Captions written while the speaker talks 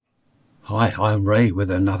Hi, I'm Ray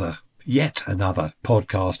with yet another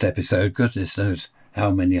podcast episode. Goodness knows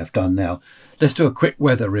how many I've done now. Let's do a quick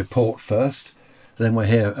weather report first. Then we'll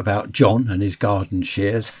hear about John and his garden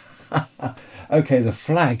shears. Okay, the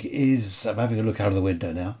flag is... I'm having a look out of the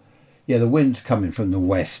window now. Yeah, the wind's coming from the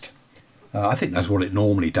west. I think that's what it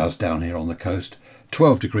normally does down here on the coast.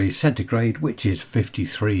 12 degrees centigrade, which is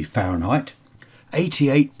 53 Fahrenheit.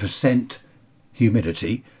 88%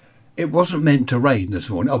 humidity. It wasn't meant to rain this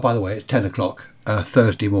morning. Oh, by the way, it's 10 o'clock,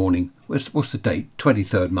 Thursday morning. What's the date?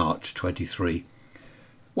 23rd March, 23.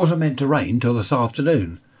 Wasn't meant to rain till this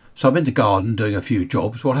afternoon. So I'm in the garden doing a few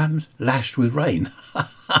jobs. What happens? Lashed with rain.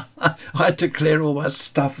 I had to clear all my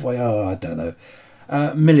stuff away. Oh, I don't know.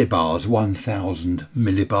 Millibars, 1,000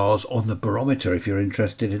 millibars on the barometer, if you're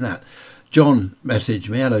interested in that. John messaged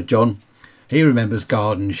me. Hello, John. He remembers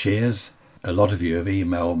garden shears. A lot of you have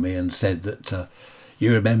emailed me and said that...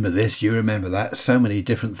 you remember this, you remember that. So many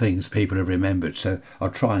different things people have remembered, so I'll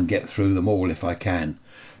try and get through them all if I can.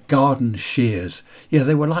 Garden shears. Yeah,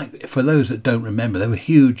 they were like, for those that don't remember, they were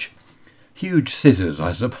huge scissors,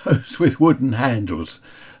 I suppose, with wooden handles.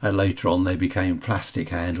 And later on they became plastic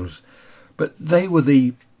handles. But they were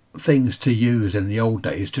the things to use in the old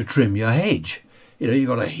days to trim your hedge. You know, you've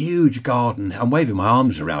got a huge garden. I'm waving my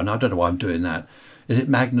arms around. I don't know why I'm doing that. Is it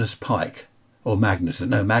Magnus Pike? Or Magnuson.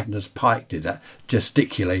 No, Magnus Pike did that,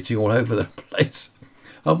 gesticulating all over the place.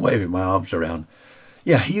 I'm waving my arms around.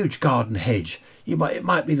 Yeah, huge garden hedge. It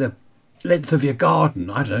might be the length of your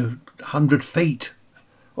garden, I don't know, 100 feet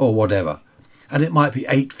or whatever. And it might be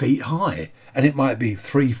 8 feet high. And it might be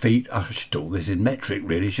 3 feet, I should do all this in metric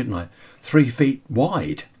really, shouldn't I? 3 feet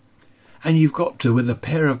wide. And you've got to, with a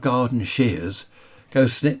pair of garden shears, go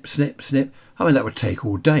snip, snip, snip. I mean, that would take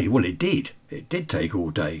all day. Well, it did. It did take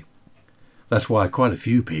all day. That's why quite a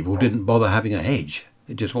few people didn't bother having a hedge.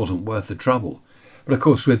 It just wasn't worth the trouble. But of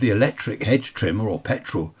course, with the electric hedge trimmer or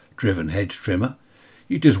petrol-driven hedge trimmer,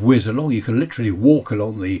 you just whiz along. You can literally walk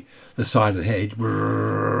along the side of the hedge,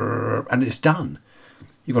 and it's done.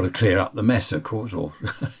 You've got to clear up the mess, of course, or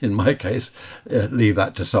in my case, leave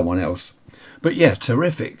that to someone else. But yeah,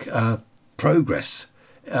 terrific progress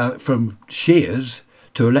from shears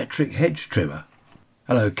to electric hedge trimmer.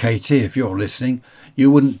 Hello, Katie, if you're listening. You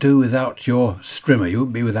wouldn't do without your strimmer. You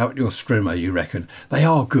wouldn't be without your strimmer, you reckon. They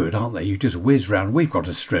are good, aren't they? You just whiz round. We've got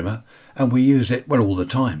a strimmer and we use it, well, all the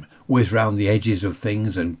time. Whiz round the edges of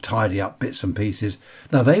things and tidy up bits and pieces.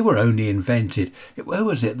 Now, they were only invented... Where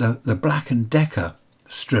was it? The Black & Decker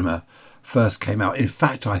strimmer first came out. In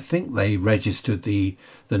fact, I think they registered the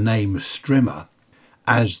name strimmer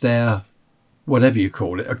as their... whatever you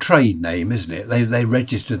call it, a trade name, isn't it? They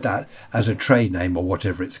registered that as a trade name or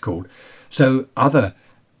whatever it's called. So other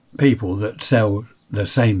people that sell the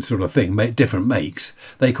same sort of thing, make different makes,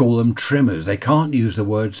 they call them trimmers. They can't use the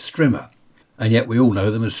word strimmer. And yet we all know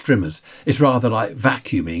them as strimmers. It's rather like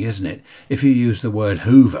vacuuming, isn't it? If you use the word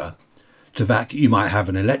Hoover to vacuum, you might have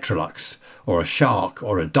an Electrolux or a Shark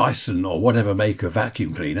or a Dyson or whatever make of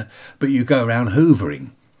vacuum cleaner, but you go around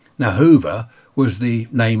hoovering. Now, Hoover was the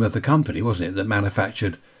name of the company, wasn't it, that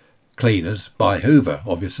manufactured cleaners by Hoover,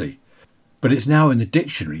 obviously. But it's now in the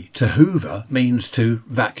dictionary. To hoover means to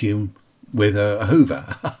vacuum with a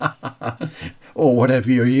hoover or whatever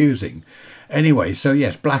you're using. Anyway, so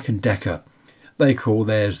yes, Black & Decker, they call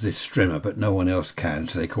theirs this strimmer, but no one else can,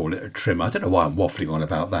 so they call it a trimmer. I don't know why I'm waffling on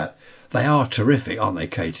about that. They are terrific, aren't they,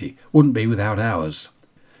 Katie? Wouldn't be without ours.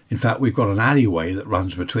 In fact, we've got an alleyway that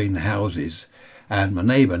runs between the houses, and my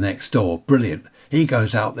neighbour next door, brilliant. He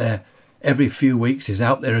goes out there every few weeks, he's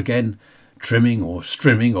out there again, trimming or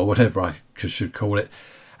strimming or whatever I should call it.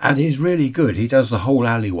 And he's really good. He does the whole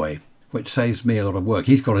alleyway, which saves me a lot of work.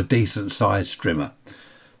 He's got a decent sized trimmer,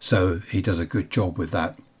 so he does a good job with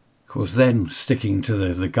that. Of course, then sticking to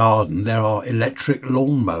the garden, there are electric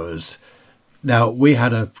lawnmowers. Now, we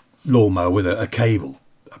had a lawnmower with a cable,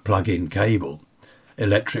 a plug-in cable,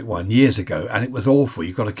 electric one years ago, and it was awful.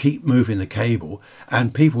 You've got to keep moving the cable,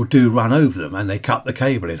 and people do run over them and they cut the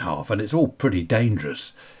cable in half, and it's all pretty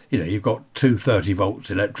dangerous. You know, you've got 230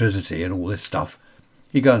 volts electricity and all this stuff.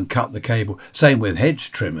 You go and cut the cable. Same with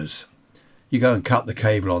hedge trimmers. You go and cut the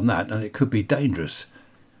cable on that and it could be dangerous.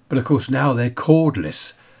 But of course now they're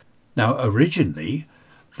cordless. Now originally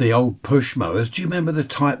the old push mowers, do you remember the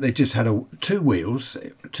type they just had two wheels,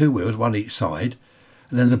 one each side,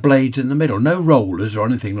 and then the blades in the middle, no rollers or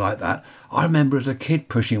anything like that. I remember as a kid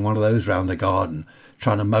pushing one of those round the garden,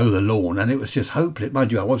 trying to mow the lawn, and it was just hopeless.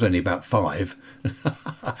 Mind you, I was only about 5.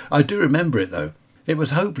 I do remember it though. It was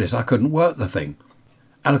hopeless. I couldn't work the thing.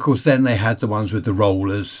 And of course then they had the ones with the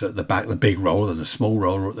rollers at the back, the big roller and the small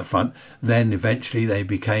roller at the front. Then eventually they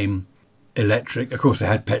became electric. Of course, they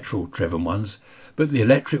had petrol-driven ones, but the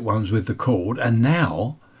electric ones with the cord. And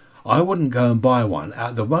now, I wouldn't go and buy one.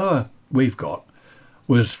 The mower we've got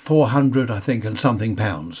was 400, I think, and something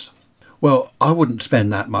pounds. Well, I wouldn't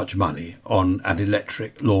spend that much money on an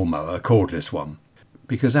electric lawnmower, a cordless one,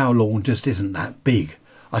 because our lawn just isn't that big.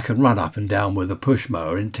 I can run up and down with a push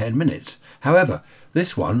mower in 10 minutes. However,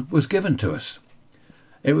 this one was given to us.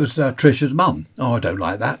 It was Trisha's mum. Oh, I don't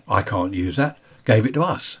like that. I can't use that. Gave it to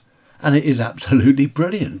us. And it is absolutely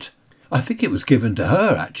brilliant. I think it was given to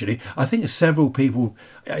her, actually. I think several people,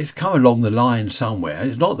 it's come along the line somewhere.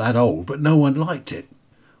 It's not that old, but no one liked it.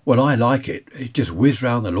 Well, I like it. It just whizzed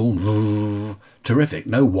round the lawn. Terrific.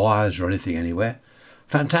 No wires or anything anywhere.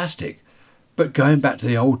 Fantastic. But going back to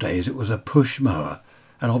the old days, it was a push mower.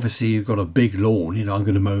 And obviously you've got a big lawn. You know, I'm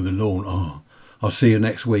going to mow the lawn. Oh, I'll see you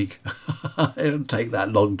next week. It don't take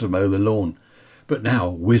that long to mow the lawn. But now,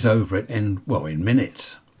 whiz over it in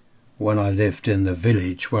minutes. When I lived in the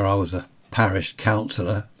village where I was a parish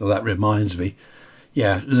councillor, so that reminds me.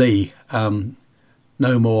 Yeah, Lee, no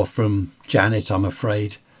more from Janet, I'm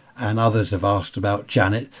afraid. And others have asked about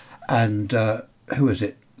Janet. And who is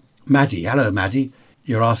it? Maddie. Hello, Maddie.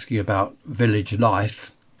 You're asking about village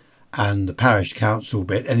life and the parish council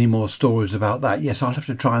bit. Any more stories about that? Yes, I'll have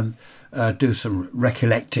to try and do some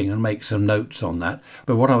recollecting and make some notes on that.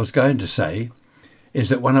 But what I was going to say is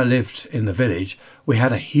that when I lived in the village, we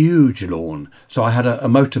had a huge lawn. So I had a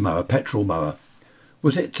motor mower, petrol mower.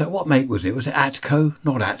 Was it, what make was it? Was it Atco?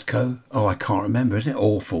 Not Atco. Oh, I can't remember. Isn't it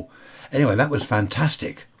awful? Anyway, that was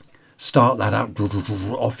fantastic. Start that up,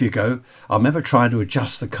 off you go. I remember trying to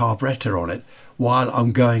adjust the carburettor on it while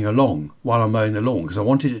I'm going along, while I'm mowing the lawn, because I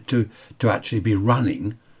wanted it to actually be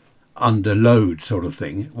running under load sort of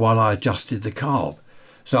thing while I adjusted the carb.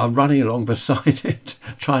 So I'm running along beside it,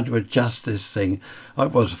 trying to adjust this thing.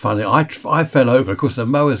 It was funny. I fell over. Of course, the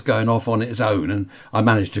mower's going off on its own, and I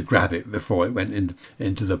managed to grab it before it went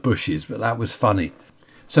into the bushes, but that was funny.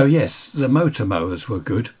 So yes, the motor mowers were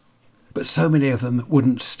good, but so many of them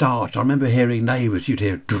wouldn't start. I remember hearing neighbours, you'd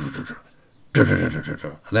hear and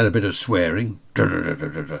then a bit of swearing,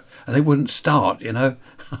 and they wouldn't start, you know.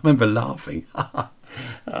 I remember laughing.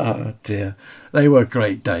 Oh dear, they were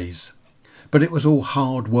great days. But it was all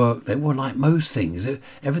hard work. They were like most things.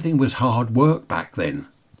 Everything was hard work back then.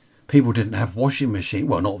 People didn't have washing machines.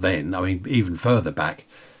 Well, not then. I mean, even further back.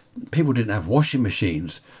 People didn't have washing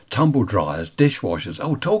machines, tumble dryers, dishwashers.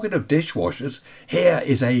 Oh, talking of dishwashers, here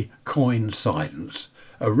is a coincidence.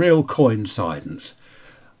 A real coincidence.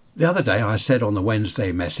 The other day I said on the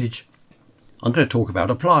Wednesday message, I'm going to talk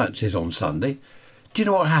about appliances on Sunday. Do you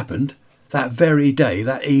know what happened? That very day,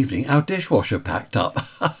 that evening, our dishwasher packed up.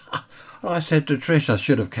 And I said to Trish I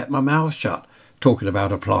should have kept my mouth shut, talking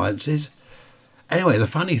about appliances. Anyway, the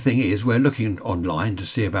funny thing is we're looking online to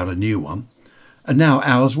see about a new one, and now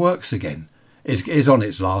ours works again. It's on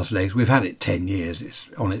its last legs. We've had it 10 years.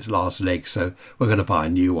 It's on its last legs, so we're going to buy a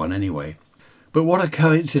new one anyway. But what a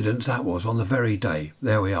coincidence that was on the very day.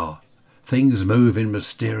 There we are. Things move in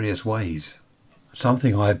mysterious ways.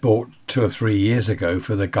 Something I bought 2 or 3 years ago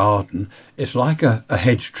for the garden. It's like a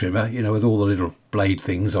hedge trimmer, you know, with all the little blade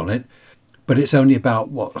things on it. But it's only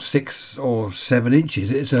about, 6 or 7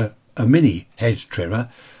 inches. It's a mini hedge trimmer,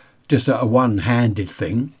 just a one-handed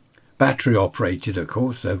thing. Battery operated, of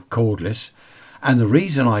course, so cordless. And the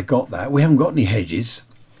reason I got that, we haven't got any hedges,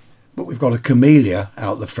 but we've got a camellia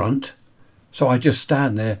out the front. So I just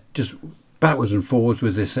stand there, just backwards and forwards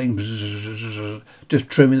with this thing, just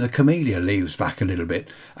trimming the camellia leaves back a little bit,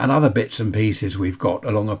 and other bits and pieces we've got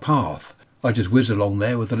along a path. I just whiz along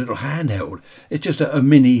there with a little handheld. It's just a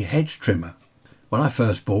mini hedge trimmer. When I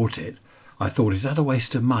first bought it, I thought, is that a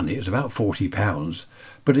waste of money? It's about £40,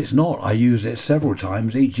 but it's not. I use it several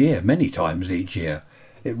times each year, many times each year.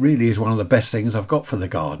 It really is one of the best things I've got for the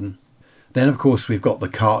garden. Then, of course, we've got the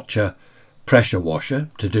Karcher pressure washer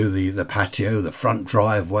to do the patio, the front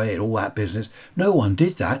driveway and all that business. No one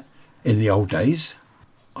did that in the old days.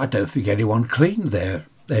 I don't think anyone cleaned their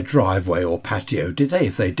driveway or patio, did they?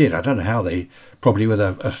 If they did, I don't know how they, probably with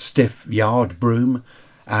a stiff yard broom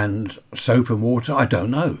and soap and water, I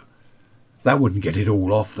don't know. That wouldn't get it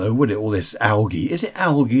all off though, would it? All this algae. Is it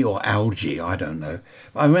algae or algae? I don't know.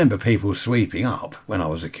 I remember people sweeping up when I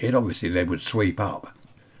was a kid. Obviously they would sweep up.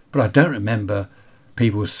 But I don't remember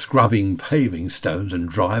people scrubbing paving stones and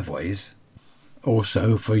driveways.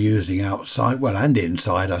 Also, for using outside, well, and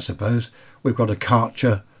inside, I suppose, we've got a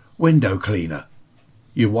Karcher window cleaner.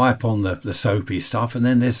 You wipe on the soapy stuff, and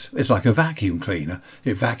then it's like a vacuum cleaner.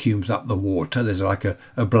 It vacuums up the water. There's like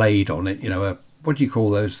a blade on it, you know, what do you call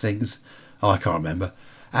those things? Oh, I can't remember.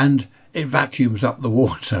 And it vacuums up the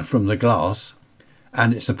water from the glass,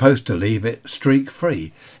 and it's supposed to leave it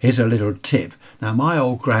streak-free. Here's a little tip. Now, my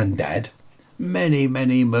old granddad, many,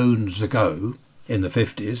 many moons ago, in the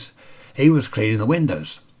 50s, he was cleaning the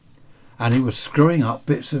windows, and he was screwing up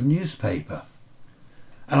bits of newspaper.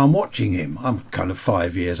 And I'm watching him. I'm kind of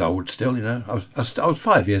 5 years old still, you know. I was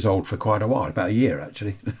 5 years old for quite a while, about a year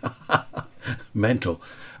actually. Mental.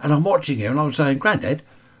 And I'm watching him and I was saying, Grandad,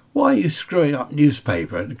 why are you screwing up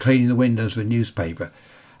newspaper and cleaning the windows with newspaper?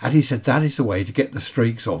 And he said, that is the way to get the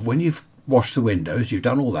streaks off. When you've washed the windows, you've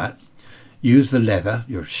done all that, use the leather,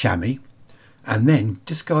 your chamois, and then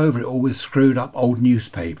just go over it all with screwed up old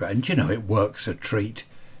newspaper. And you know, it works a treat.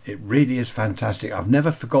 It really is fantastic. I've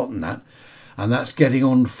never forgotten that. And that's getting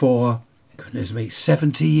on for, goodness me,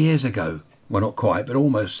 70 years ago. Well, not quite, but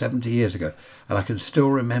almost 70 years ago. And I can still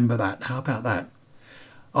remember that. How about that?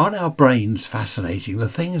 Aren't our brains fascinating? The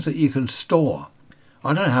things that you can store.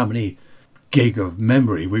 I don't know how many gig of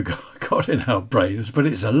memory we've got in our brains, but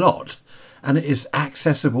it's a lot. And it is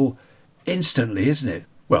accessible instantly, isn't it?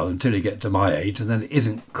 Well, until you get to my age, and then it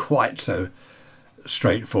isn't quite so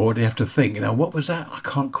straightforward. You have to think, you know, what was that? I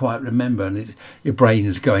can't quite remember. And your brain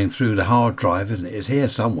is going through the hard drive, isn't it? It's here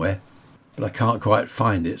somewhere, but I can't quite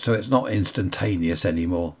find it, so it's not instantaneous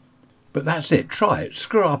anymore. But that's it. Try it.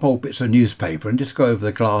 Screw up old bits of newspaper and just go over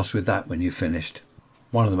the glass with that when you've finished.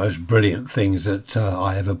 One of the most brilliant things that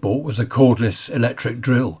I ever bought was a cordless electric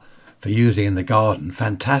drill for using in the garden.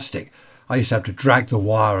 Fantastic. I used to have to drag the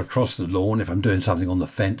wire across the lawn if I'm doing something on the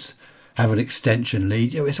fence, have an extension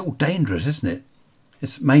lead. You know, it's all dangerous, isn't it?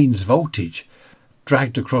 It's mains voltage,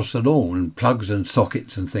 dragged across the lawn, and plugs and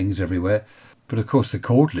sockets and things everywhere. But of course the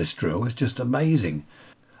cordless drill is just amazing.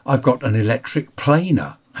 I've got an electric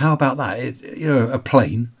planer. How about that? A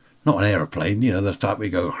plane, not an aeroplane, you know, the type we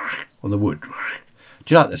go on the wood.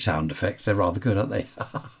 Do you like the sound effects? They're rather good, aren't they?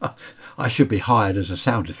 I should be hired as a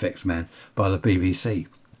sound effects man by the BBC.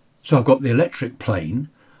 So I've got the electric plane.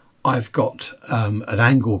 I've got an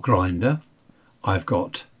angle grinder. I've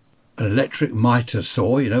got an electric miter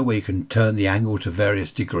saw, you know, where you can turn the angle to various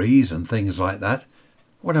degrees and things like that.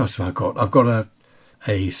 What else have I got? I've got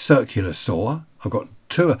a circular saw. I've got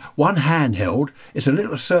one handheld. It's a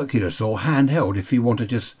little circular saw, handheld, if you want to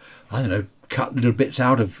just, I don't know, cut little bits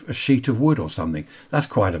out of a sheet of wood or something. That's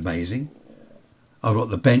quite amazing. I've got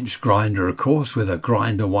the bench grinder, of course, with a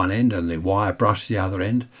grinder one end and the wire brush the other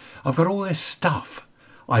end. I've got all this stuff.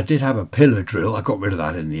 I did have a pillar drill. I got rid of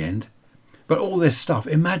that in the end. But all this stuff,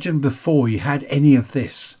 imagine before you had any of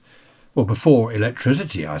this. Well, before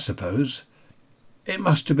electricity, I suppose. It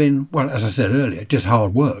must have been, well, as I said earlier, just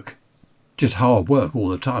hard work. Just hard work all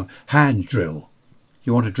the time. Hand drill.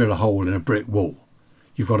 You want to drill a hole in a brick wall.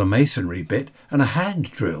 You've got a masonry bit and a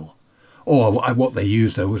hand drill. Or what they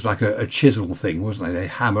used, though, was like a chisel thing, wasn't they? They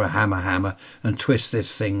hammer, and twist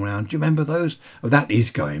this thing round. Do you remember those? Oh, that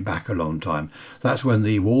is going back a long time. That's when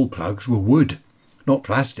the wall plugs were wood, not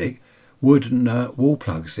plastic. Wooden wall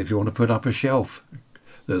plugs, if you want to put up a shelf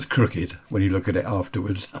that's crooked when you look at it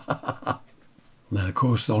afterwards. Then, of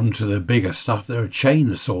course, on to the bigger stuff. There are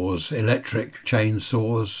chainsaws, electric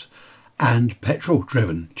chainsaws and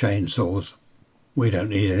petrol-driven chainsaws. We don't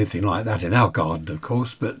need anything like that in our garden, of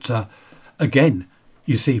course, but again,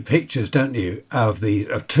 you see pictures, don't you, of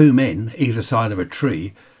two men either side of a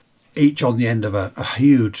tree, each on the end of a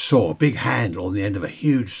huge saw, a big handle on the end of a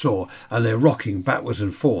huge saw, and they're rocking backwards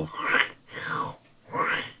and forth.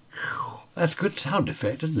 That's a good sound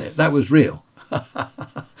effect, isn't it? That was real.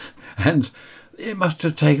 And it must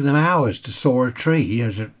have taken them hours to saw a tree, you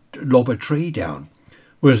know, to lob a tree down.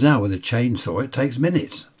 Whereas now with a chainsaw, it takes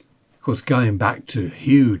minutes. Of course, going back to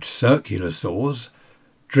huge circular saws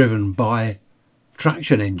driven by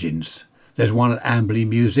traction engines. There's one at Amberley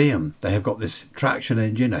Museum. They have got this traction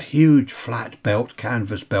engine, a huge flat belt,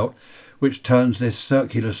 canvas belt, which turns this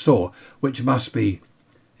circular saw, which must be,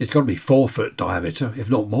 it's got to be 4 foot diameter, if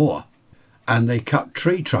not more. And they cut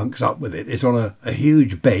tree trunks up with it. It's on a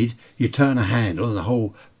huge bed. You turn a handle and the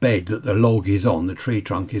whole bed that the log is on, the tree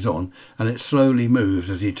trunk is on, and it slowly moves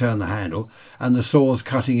as you turn the handle, and the saw's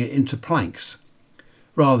cutting it into planks.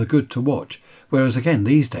 Rather good to watch. Whereas again,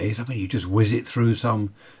 these days, I mean, you just whiz it through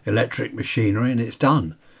some electric machinery and it's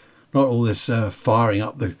done. Not all this firing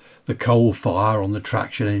up the coal fire on the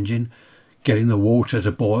traction engine, getting the water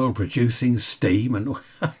to boil, producing steam, and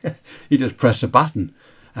you just press a button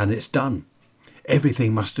and it's done.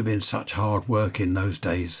 Everything must have been such hard work in those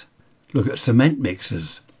days. Look at cement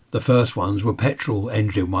mixers. The first ones were petrol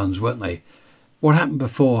engine ones, weren't they? What happened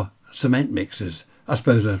before cement mixers? I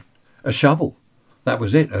suppose a shovel. That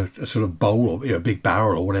was it, a sort of bowl or a big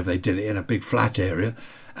barrel or whatever they did it in, a big flat area,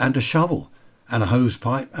 and a shovel and a hose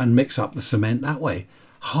pipe and mix up the cement that way.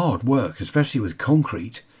 hard work, especially with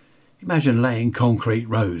concrete. Imagine laying concrete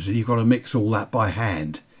roads and you've got to mix all that by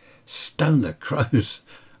hand. Stone the crows.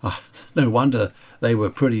 Oh, no wonder they were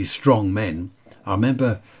pretty strong men. I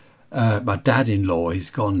remember my dad-in-law, he's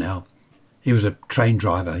gone now. He was a train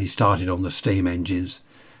driver. He started on the steam engines,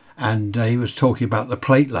 and he was talking about the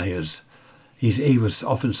plate layers. He was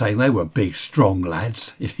often saying they were big, strong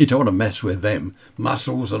lads. You don't want to mess with them,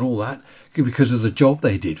 muscles and all that, because of the job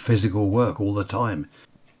they did, physical work all the time.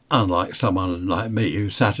 Unlike someone like me who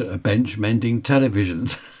sat at a bench mending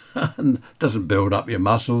televisions and doesn't build up your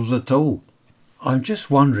muscles at all. I'm just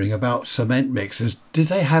wondering about cement mixers. Did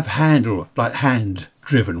they have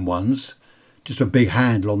hand-driven ones? Just a big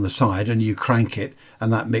handle on the side and you crank it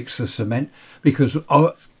and that mixes the cement? Because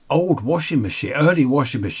old washing machine, early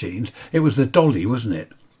washing machines, it was the dolly, wasn't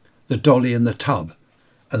it? The dolly and the tub.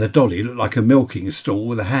 And the dolly looked like a milking stool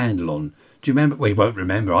with a handle on. Do you remember? Well, you won't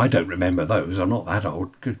remember. I don't remember those. I'm not that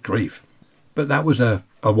old. Good grief. But that was a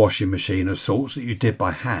washing machine of sorts that you did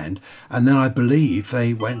by hand. And then I believe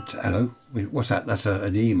they went, hello, what's that? That's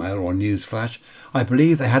an email or a news flash. I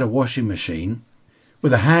believe they had a washing machine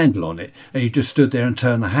with a handle on it, and you just stood there and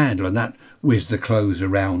turned the handle and that whizzed the clothes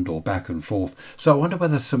around or back and forth. So I wonder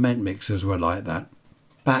whether cement mixers were like that.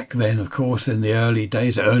 Back then, of course, in the early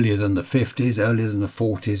days, earlier than the 50s, earlier than the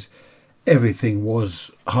 40s, everything was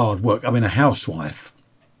hard work. I mean, a housewife,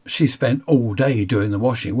 she spent all day doing the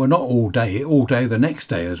washing. Well, not all day the next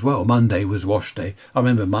day as well. Monday was wash day. I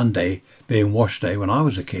remember Monday being wash day when I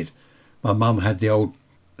was a kid. My mum had the old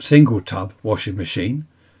single tub washing machine.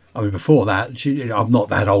 I mean, before that, I'm not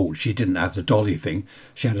that old. She didn't have the dolly thing.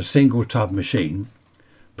 She had a single tub machine,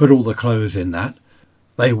 put all the clothes in that.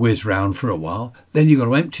 They whiz round for a while. Then you've got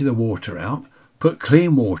to empty the water out, put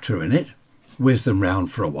clean water in it, whiz them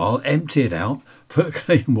round for a while, empty it out, put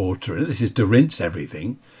clean water in it. This is to rinse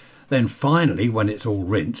everything. Then finally, when it's all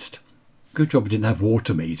rinsed, good job we didn't have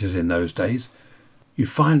water meters in those days. You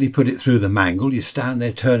finally put it through the mangle. You stand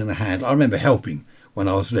there turning the handle. I remember helping when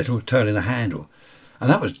I was little, turning the handle. And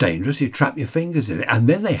that was dangerous. You trap your fingers in it. And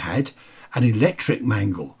then they had an electric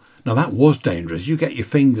mangle. Now that was dangerous. You get your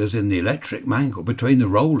fingers in the electric mangle between the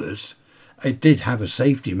rollers. It did have a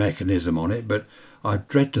safety mechanism on it, but I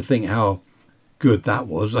dread to think how good that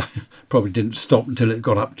was. I probably didn't stop until it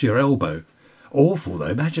got up to your elbow. Awful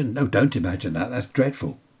though. Don't imagine that. That's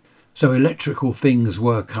dreadful. So electrical things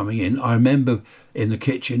were coming in. I remember in the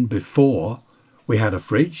kitchen before we had a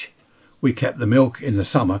fridge, we kept the milk in the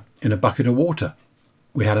summer in a bucket of water.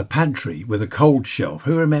 We had a pantry with a cold shelf.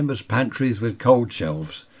 Who remembers pantries with cold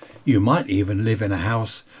shelves? You might even live in a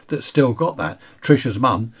house that's still got that. Trisha's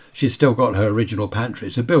mum, she's still got her original pantry.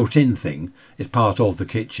 It's a built-in thing. It's part of the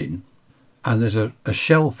kitchen. And there's a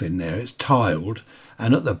shelf in there. It's tiled.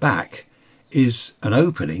 And at the back is an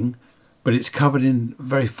opening, but it's covered in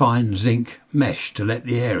very fine zinc mesh to let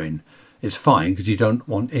the air in. It's fine because you don't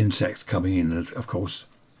want insects coming in, of course.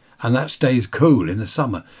 And that stays cool in the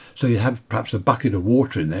summer. So you'd have perhaps a bucket of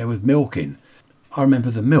water in there with milk in. I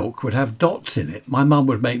remember the milk would have dots in it. My mum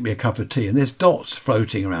would make me a cup of tea and there's dots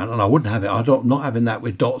floating around and I wouldn't have it. I'm not having that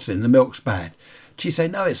with dots in. The milk's bad. She'd say,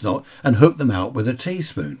 no, it's not, and hook them out with a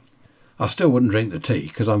teaspoon. I still wouldn't drink the tea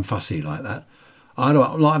because I'm fussy like that. I'm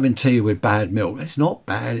not having tea with bad milk. It's not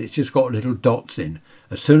bad. It's just got little dots in.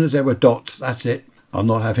 As soon as there were dots, that's it. I'm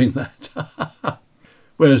not having that.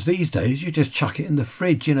 Whereas these days, you just chuck it in the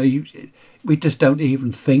fridge. We just don't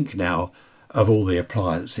even think now of all the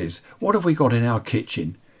appliances. What have we got in our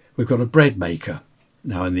kitchen? We've got a bread maker.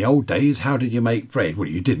 Now, in the old days, how did you make bread? Well,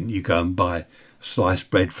 you didn't. You go and buy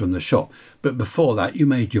sliced bread from the shop. But before that, you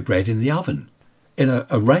made your bread in the oven. In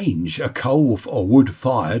a range, a coal or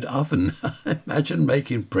wood-fired oven. Imagine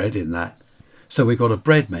making bread in that. So we've got a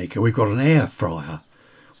bread maker. We've got an air fryer.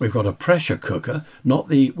 We've got a pressure cooker.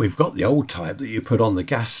 We've got the old type that you put on the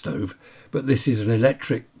gas stove, but this is an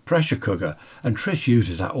electric pressure cooker, and Trish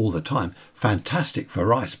uses that all the time. Fantastic for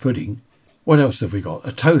rice pudding. What else have we got?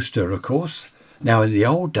 A toaster, of course. Now, in the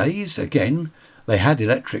old days, again, they had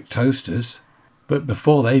electric toasters, but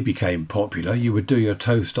before they became popular, you would do your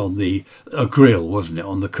toast on a grill, wasn't it?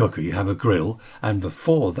 On the cooker, you have a grill, and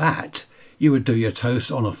before that, you would do your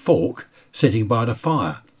toast on a fork sitting by the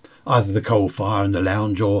fire. Either the coal fire in the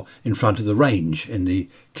lounge or in front of the range in the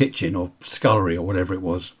kitchen or scullery or whatever it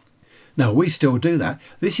was. Now, we still do that.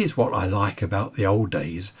 This is what I like about the old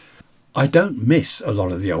days. I don't miss a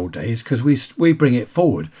lot of the old days because we bring it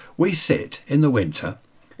forward. We sit in the winter,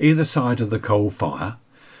 either side of the coal fire.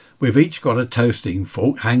 We've each got a toasting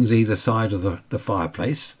fork, hangs either side of the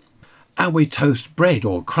fireplace. And we toast bread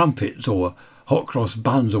or crumpets or hot cross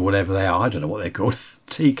buns or whatever they are. I don't know what they're called.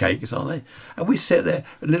 Tea cakes, aren't they? And we sit there,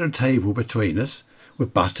 a little table between us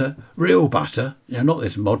with butter, real butter, not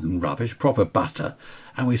this modern rubbish, proper butter,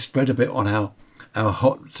 and we spread a bit on our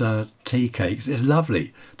hot tea cakes. It's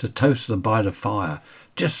lovely to toast them by the fire,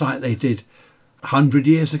 just like they did 100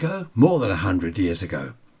 years ago, more than 100 years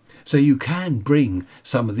ago. So you can bring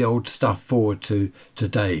some of the old stuff forward to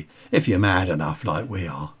today, if you're mad enough like we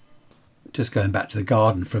are. Just going back to the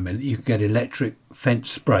garden for a minute, you can get electric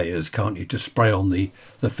fence sprayers, can't you, to spray on the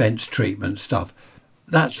fence treatment stuff.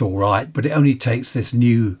 That's all right, but it only takes this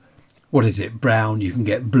new, brown, you can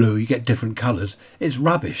get blue, you get different colours. It's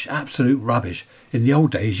rubbish, absolute rubbish. In the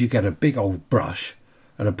old days, you get a big old brush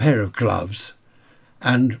and a pair of gloves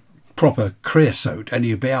and proper creosote, and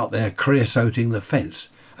you'd be out there creosoting the fence,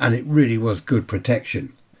 and it really was good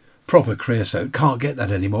protection. Proper creosote, can't get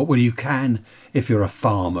that anymore. Well, you can if you're a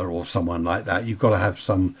farmer or someone like that. You've got to have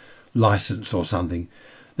some license or something.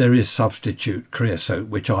 There is substitute creosote,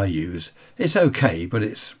 which I use. It's okay, but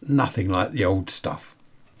it's nothing like the old stuff.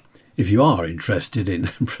 If you are interested in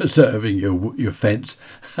preserving your fence,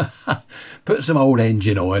 put some old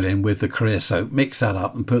engine oil in with the creosote, mix that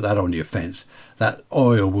up and put that on your fence. That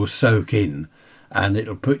oil will soak in and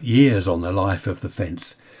it'll put years on the life of the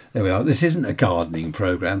fence. There we are. This isn't a gardening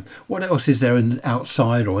programme. What else is there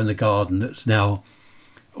outside or in the garden that's now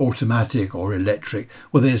automatic or electric?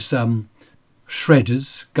 Well, there's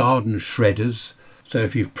shredders, garden shredders. So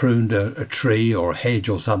if you've pruned a tree or a hedge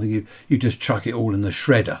or something, you just chuck it all in the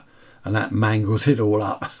shredder and that mangles it all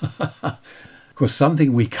up. Of course,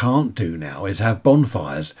 something we can't do now is have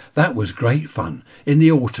bonfires. That was great fun. In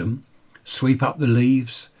the autumn, sweep up the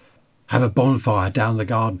leaves, have a bonfire down the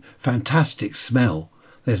garden. Fantastic smell.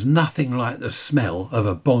 There's nothing like the smell of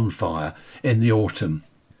a bonfire in the autumn.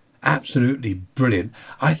 Absolutely brilliant.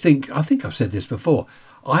 I think I've said this before.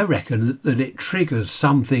 I reckon that it triggers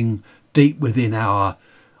something deep within our,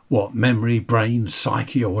 memory, brain,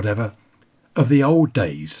 psyche or whatever, of the old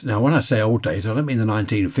days. Now, when I say old days, I don't mean the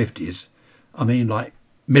 1950s. I mean like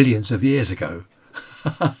millions of years ago.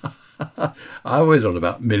 I always thought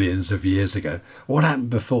about millions of years ago. What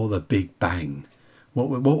happened before the Big Bang?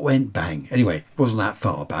 What went bang? Anyway, it wasn't that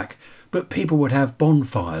far back. But people would have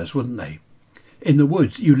bonfires, wouldn't they? In the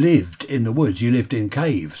woods. You lived in the woods. You lived in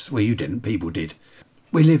caves. Well, you didn't. People did.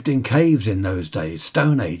 We lived in caves in those days,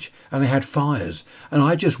 Stone Age, and they had fires. And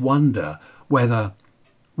I just wonder whether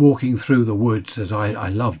walking through the woods, as I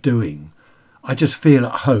love doing, I just feel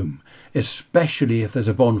at home, especially if there's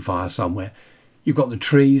a bonfire somewhere. You've got the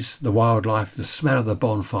trees, the wildlife, the smell of the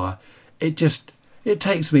bonfire. It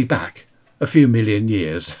takes me back a few million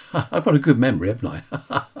years. I've got a good memory, haven't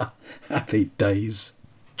I? Happy days.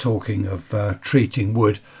 Talking of treating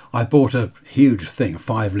wood, I bought a huge thing, a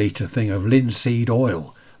 5-litre thing of linseed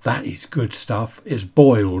oil. That is good stuff. It's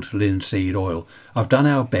boiled linseed oil. I've done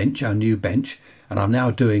our new bench, and I'm now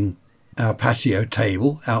doing our patio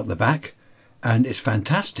table out the back. And it's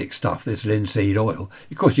fantastic stuff, this linseed oil.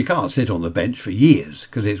 Of course, you can't sit on the bench for years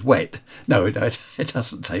because it's wet. No, it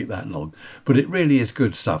doesn't take that long. But it really is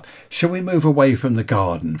good stuff. Shall we move away from the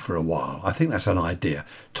garden for a while? I think that's an idea.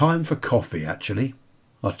 Time for coffee, actually.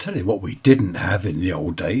 I'll tell you what we didn't have in the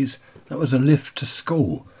old days. That was a lift to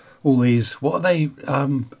school. All these, what are they,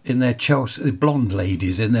 in their Chelsea, blonde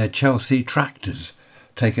ladies in their Chelsea tractors,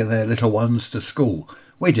 taking their little ones to school.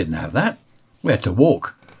 We didn't have that. We had to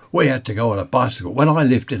walk. We had to go on a bicycle. When I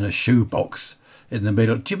lived in a shoebox in the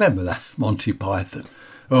middle, do you remember that, Monty Python?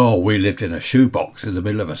 Oh, we lived in a shoebox in the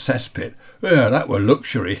middle of a cesspit. Yeah, that were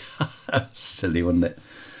luxury. Silly, wasn't it?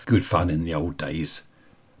 Good fun in the old days.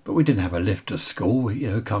 But we didn't have a lift to school.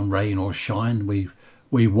 Come rain or shine,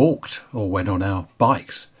 we walked or went on our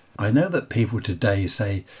bikes. I know that people today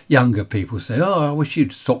say, younger people say, oh, I wish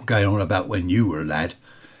you'd stop going on about when you were a lad.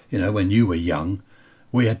 When you were young.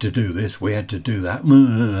 We had to do this, we had to do that.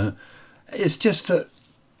 It's just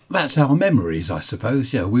that's our memories, I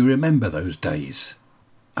suppose. We remember those days.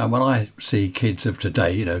 And when I see kids of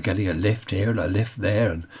today, getting a lift here and a lift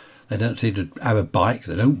there, and they don't seem to have a bike,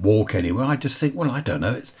 they don't walk anywhere, I just think, well, I don't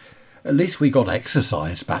know. At least we got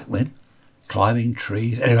exercise back then. Climbing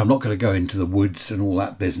trees. Anyway, I'm not going to go into the woods and all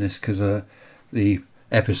that business because the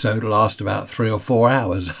episode will last about 3 or 4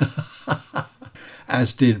 hours.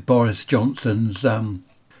 As did Boris Johnson's,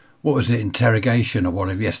 interrogation or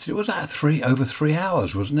whatever yesterday. Was that over 3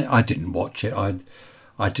 hours, wasn't it? I didn't watch it.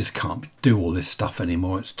 I just can't do all this stuff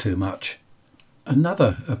anymore. It's too much.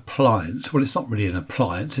 Another appliance, well, it's not really an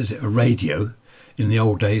appliance, is it? A radio, in the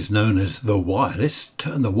old days known as the wireless.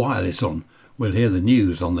 Turn the wireless on. We'll hear the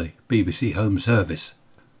news on the BBC Home Service.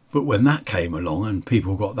 But when that came along and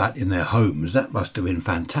people got that in their homes, that must have been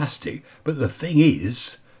fantastic. But the thing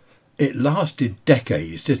is, it lasted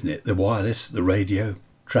decades, didn't it? The wireless, the radio,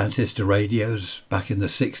 transistor radios back in the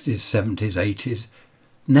 60s, 70s, 80s.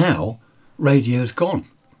 Now, radio's gone.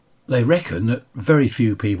 They reckon that very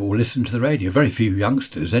few people listen to the radio. Very few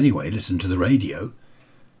youngsters, anyway, listen to the radio.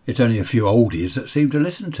 It's only a few oldies that seem to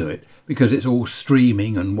listen to it because it's all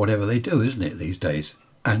streaming and whatever they do, isn't it, these days?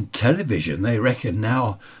 And television, they reckon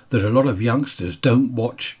now that a lot of youngsters don't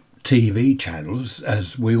watch TV channels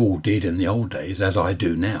as we all did in the old days, as I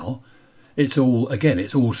do now. It's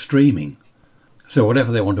all streaming. So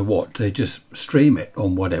whatever they want to watch, they just stream it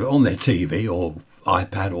on whatever, on their TV or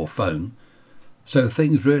iPad or phone. So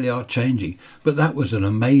things really are changing. But that was an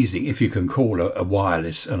amazing, if you can call a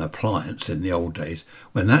wireless an appliance in the old days,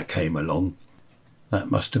 when that came along,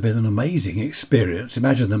 that must have been an amazing experience.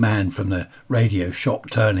 Imagine the man from the radio shop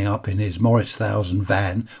turning up in his Morris 1000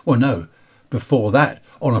 van. Well, no, before that,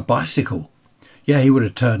 on a bicycle. Yeah, he would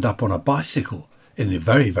have turned up on a bicycle in the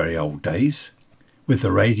very, very old days with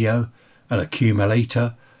the radio, an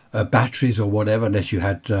accumulator, batteries or whatever, unless you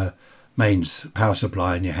had mains power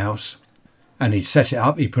supply in your house. And he'd set it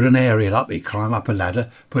up, he'd put an aerial up, he'd climb up a ladder,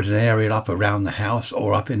 put an aerial up around the house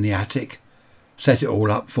or up in the attic, set it all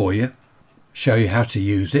up for you, show you how to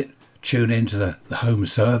use it, tune into the home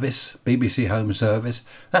service, BBC Home Service.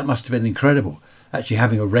 That must have been incredible, actually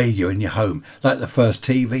having a radio in your home, like the first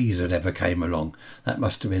TVs that ever came along. That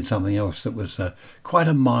must have been something else that was quite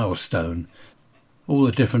a milestone. All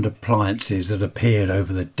the different appliances that appeared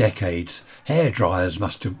over the decades. Hairdryers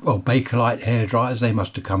Bakelite hairdryers, they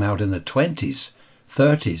must have come out in the 20s,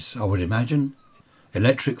 30s, I would imagine.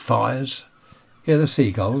 Electric fires. Hear the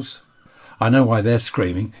seagulls. I know why they're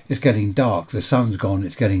screaming. It's getting dark. The sun's gone.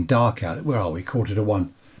 It's getting dark out. Where are we? 1:45.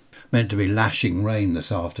 Meant to be lashing rain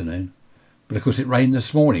this afternoon. But of course it rained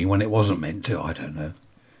this morning when it wasn't meant to. I don't know.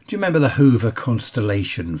 Do you remember the Hoover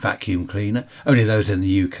Constellation vacuum cleaner? Only those in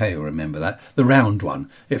the UK will remember that. The round one.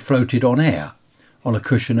 It floated on air, on a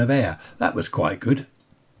cushion of air. That was quite good.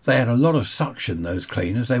 They had a lot of suction, those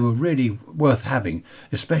cleaners. They were really worth having,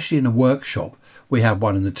 especially in a workshop. We had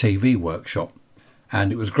one in the TV workshop.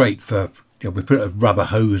 And it was great for, we put a rubber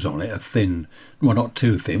hose on it, a thin, well, not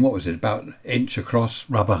too thin, what was it, about an inch across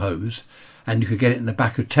rubber hose. And you could get it in the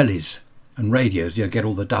back of tellies and radios, get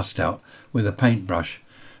all the dust out with a paintbrush.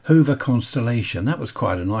 Hoover Constellation, that was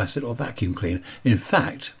quite a nice little vacuum cleaner. In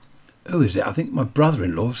fact, who is it? I think my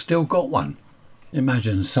brother-in-law's still got one.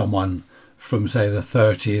 Imagine someone from, say, the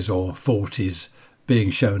 30s or 40s being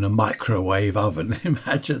shown a microwave oven.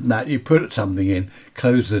 Imagine that. You put something in,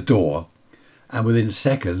 close the door, and within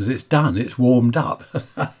seconds it's done, it's warmed up.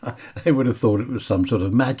 They would have thought it was some sort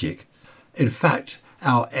of magic. In fact,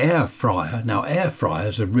 our air fryer, now air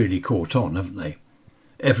fryers have really caught on, haven't they?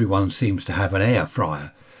 Everyone seems to have an air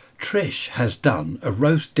fryer. Trish has done a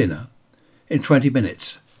roast dinner in 20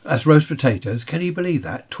 minutes. That's roast potatoes. Can you believe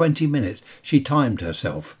that? 20 minutes. She timed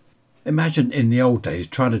herself. Imagine in the old days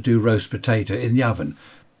trying to do roast potato in the oven.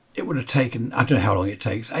 It would have taken, I don't know how long it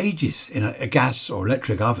takes, ages in a gas or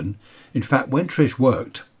electric oven. In fact, when Trish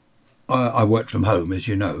worked, I worked from home, as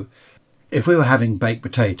you know. If we were having baked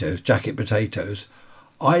potatoes, jacket potatoes,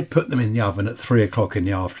 I'd put them in the oven at 3 o'clock in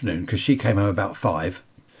the afternoon because she came home about 5.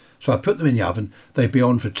 So I put them in the oven. They'd be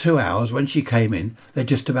on for 2 hours. When she came in, they're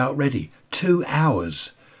just about ready. 2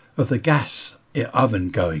 hours of the gas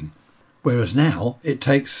oven going. Whereas now it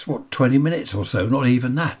takes, 20 minutes or so, not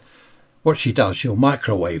even that. What she does, she'll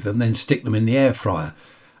microwave them, then stick them in the air fryer.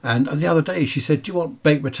 And the other day she said, do you want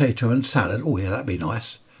baked potato and salad? Oh yeah, that'd be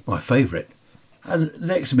nice. My favourite. And the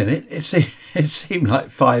next minute, it seemed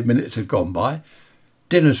like 5 minutes had gone by.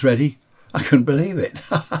 Dinner's ready. I couldn't believe it.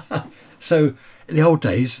 So in the old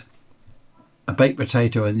days, a baked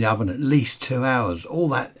potato in the oven at least 2 hours. All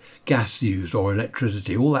that gas used or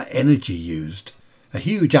electricity, all that energy used. A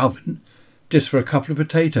huge oven just for a couple of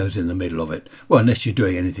potatoes in the middle of it. Well, unless you're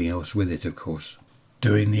doing anything else with it, of course.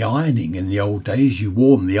 Doing the ironing in the old days, you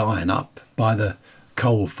warm the iron up by the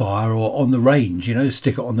coal fire or on the range,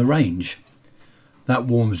 stick it on the range. That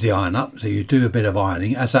warms the iron up, so you do a bit of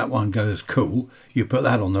ironing. As that one goes cool, you put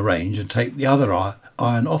that on the range and take the other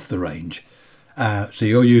iron off the range. So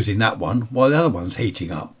you're using that one while the other one's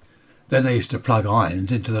heating up. Then they used to plug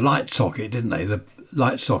irons into the light socket, didn't they? The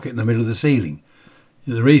light socket in the middle of the ceiling.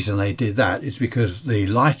 The reason they did that is because the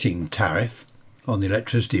lighting tariff on the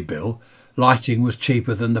electricity bill, lighting was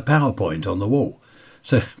cheaper than the power point on the wall.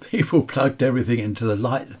 So people plugged everything into the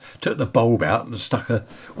light, took the bulb out and stuck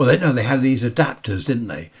they had these adapters, didn't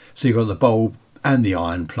they? So you got the bulb and the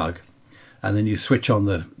iron plug, and then you switch on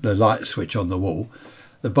the light switch on the wall.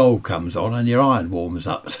 The bulb comes on and your iron warms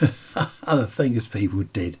up. Other things people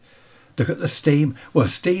did. Look at the steam. Well,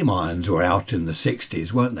 steam irons were out in the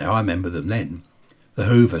 60s, weren't they? I remember them then. The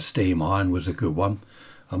Hoover steam iron was a good one.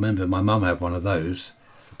 I remember my mum had one of those.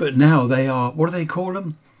 But now they are, what do they call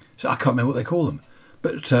them? So I can't remember what they call them.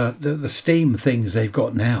 But the steam things they've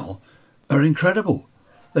got now are incredible.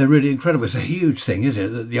 They're really incredible. It's a huge thing, isn't it,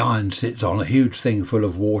 that the iron sits on, a huge thing full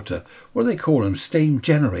of water. What do they call them? Steam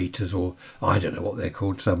generators, or I don't know what they're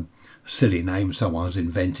called, some silly name someone's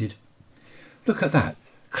invented. Look at that.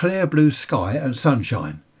 Clear blue sky and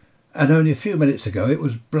sunshine. And only a few minutes ago it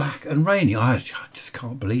was black and rainy. I just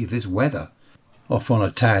can't believe this weather. Off on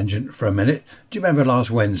a tangent for a minute. Do you remember last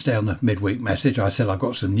Wednesday on the midweek message I said I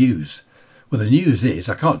got some news? Well, the news is,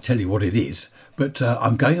 I can't tell you what it is, but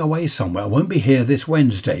I'm going away somewhere. I won't be here this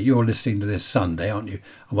Wednesday. You're listening to this Sunday, aren't you?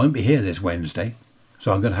 I won't be here this Wednesday.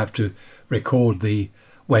 So I'm going to have to record the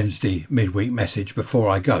Wednesday midweek message before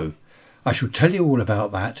I go. I shall tell you all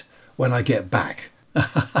about that when I get back.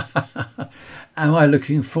 Am I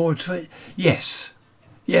looking forward to it? Yes.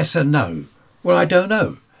 Yes and no. Well, I don't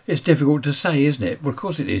know. It's difficult to say, isn't it? Well, of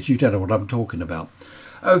course it is. You don't know what I'm talking about.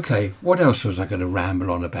 OK, what else was I going to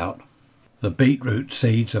ramble on about? The beetroot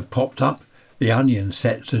seeds have popped up. The onion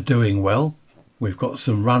sets are doing well. We've got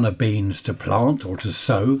some runner beans to plant or to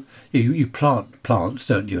sow. You plant plants,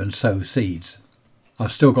 don't you, and sow seeds.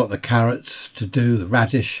 I've still got the carrots to do, the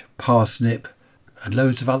radish, parsnip, and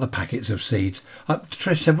loads of other packets of seeds.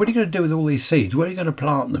 Trish said, what are you going to do with all these seeds? Where are you going to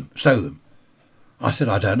plant them, sow them? I said,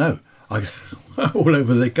 I don't know. I all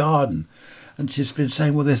over the garden. And she's been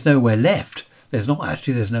saying, well, there's nowhere left. There's not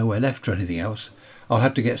actually, there's nowhere left for anything else. I'll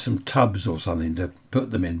have to get some tubs or something to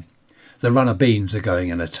put them in. The runner beans are going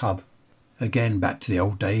in a tub. Again, back to the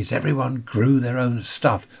old days, everyone grew their own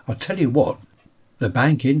stuff. I'll tell you what, the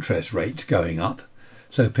bank interest rate's going up,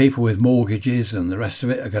 so people with mortgages and the rest of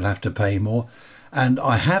it are going to have to pay more. And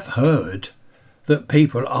I have heard that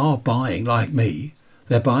people are buying, like me,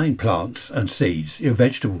 they're buying plants and seeds,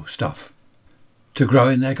 vegetable stuff, to grow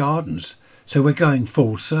in their gardens. So we're going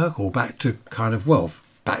full circle back to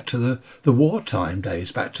back to the wartime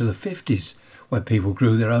days, back to the 50s, where people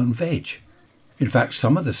grew their own veg. In fact,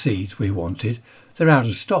 some of the seeds we wanted, they're out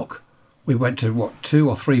of stock. We went to, 2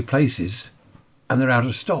 or 3 places, and they're out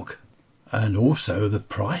of stock. And also the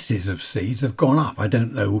prices of seeds have gone up. I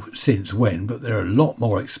don't know since when, but they're a lot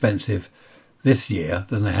more expensive this year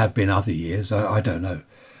than they have been other years. I don't know.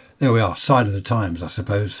 There we are, side of the times, I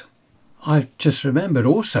suppose. I've just remembered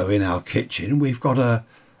also in our kitchen we've got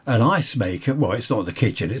an ice maker. Well, it's not the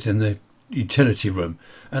kitchen, it's in the utility room.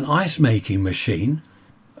 An ice making machine,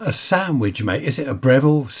 a sandwich maker. Is it a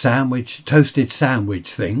Breville sandwich, toasted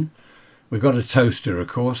sandwich thing? We've got a toaster, of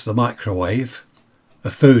course, the microwave,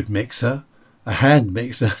 a food mixer, a hand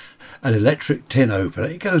mixer, an electric tin opener.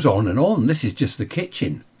 It goes on and on. This is just the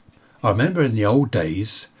kitchen. I remember in the old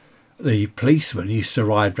days, the policemen used to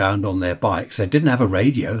ride round on their bikes. They didn't have a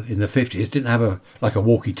radio in the 50s, didn't have a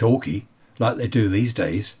walkie-talkie like they do these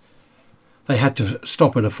days. They had to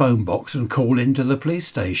stop at a phone box and call into the police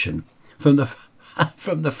station from the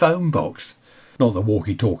phone box. Not that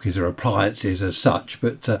walkie-talkies are appliances as such,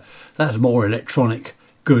 but that's more electronic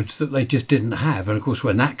goods that they just didn't have. And of course,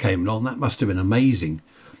 when that came along, that must have been amazing.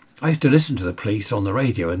 I used to listen to the police on the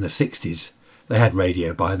radio in the 60s. They had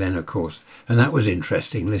radio by then, of course, and that was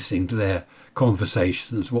interesting, listening to their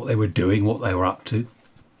conversations, what they were doing, what they were up to.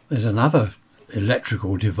 There's another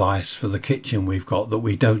electrical device for the kitchen we've got that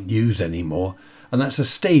we don't use anymore, and that's a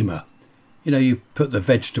steamer. You put the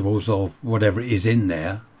vegetables or whatever it is in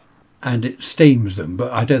there, and it steams them,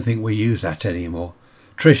 but I don't think we use that anymore.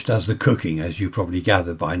 Trish does the cooking, as you probably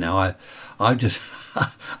gathered by now.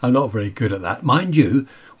 I'm not very good at that. Mind you,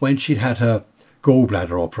 when she'd had her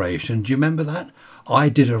gallbladder operation, do you remember that? I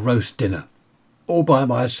did a roast dinner all by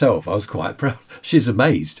myself. I was quite proud. She's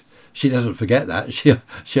amazed. She doesn't forget that.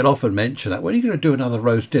 She'll often mention that. When are you going to do another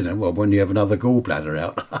roast dinner? Well, when you have another gallbladder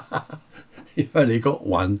out. You've only got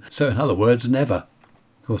one. So in other words, never.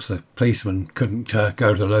 Of course, the policeman couldn't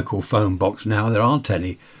go to the local phone box now. There aren't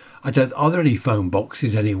any. Are there any phone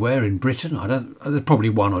boxes anywhere in Britain? There's probably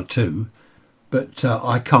 1 or 2. But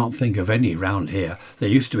I can't think of any round here. There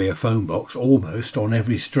used to be a phone box almost on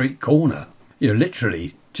every street corner.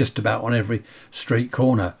 Literally just about on every street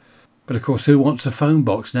corner. But of course, who wants a phone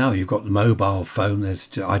box now? You've got the mobile phone. There's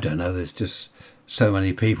just so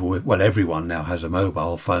many people. Everyone now has a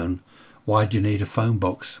mobile phone. Why do you need a phone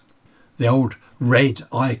box? The old red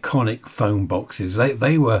iconic phone boxes,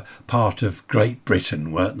 they were part of Great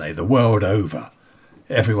Britain, weren't they? The world over.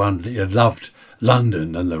 Everyone loved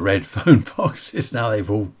London and the red phone boxes. Now they've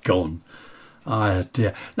all gone. Oh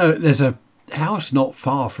dear. No, there's a house not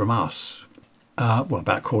far from us,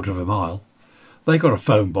 about a quarter of a mile. They got a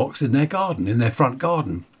phone box in their garden, in their front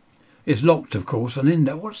garden. It's locked, of course, and in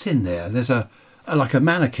there, what's in there? There's a like a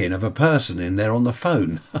mannequin of a person in there on the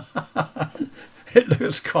phone. It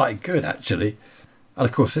looks quite good, actually. And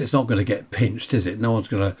of course, it's not going to get pinched, is it? No one's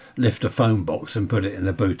going to lift a phone box and put it in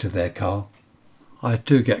the boot of their car. I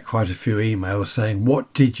do get quite a few emails saying,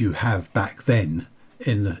 what did you have back then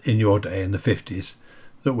in your day in the 50s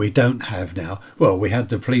that we don't have now? Well, we had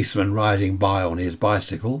the policeman riding by on his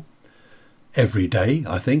bicycle every day,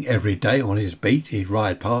 I think, every day on his beat. He'd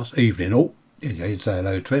ride past, evening, he'd say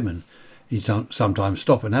hello to him, and he'd sometimes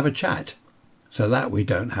stop and have a chat. So that we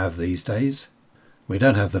don't have these days. We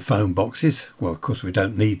don't have the phone boxes. Well, of course, we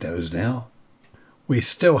don't need those now. We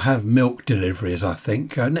still have milk deliveries, I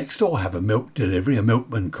think. Next door have a milk delivery, a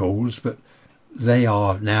milkman calls, but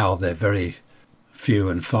they're very few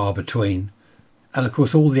and far between. And of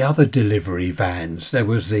course, all the other delivery vans. There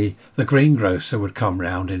was the greengrocer would come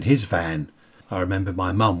round in his van. I remember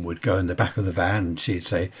my mum would go in the back of the van and she'd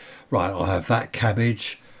say, right, I'll have that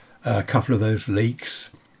cabbage, a couple of those leeks,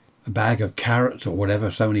 a bag of carrots or whatever,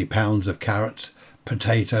 so many pounds of carrots,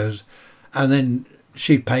 potatoes, and then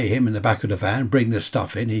she'd pay him in the back of the van, bring the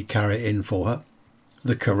stuff in, he'd carry it in for her.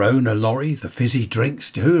 The Corona lorry, the fizzy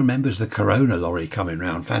drinks. Who remembers the Corona lorry coming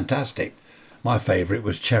round? Fantastic. My favourite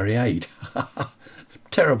was Cherryade.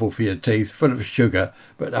 Terrible for your teeth, full of sugar,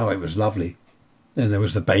 but oh, it was lovely. Then there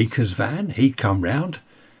was the baker's van. He'd come round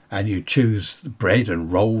and you'd choose bread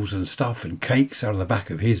and rolls and stuff and cakes out of the back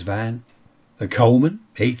of his van. The coalman,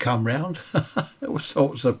 he'd come round. All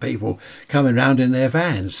sorts of people coming round in their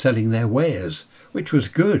vans selling their wares, which was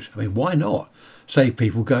good. I mean, why not? Save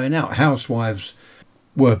people going out. Housewives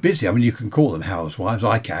were busy. I mean, you can call them housewives.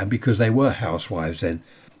 I can, because they were housewives then.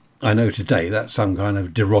 I know today that's some kind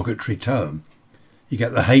of derogatory term. You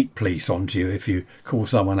get the hate police onto you if you call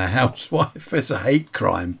someone a housewife. It's a hate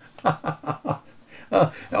crime.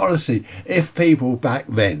 Honestly, if people back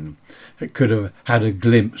then could have had a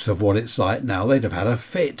glimpse of what it's like now, they'd have had a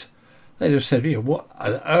fit. They'd have said, what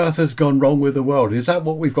on earth has gone wrong with the world? Is that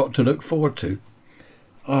what we've got to look forward to?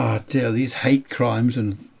 Ah, dear, these hate crimes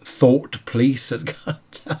and thought police.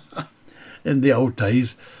 In the old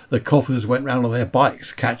days, the coppers went round on their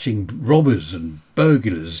bikes catching robbers and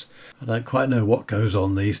burglars. I don't quite know what goes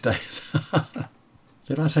on these days.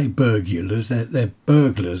 Did I say burglars? They're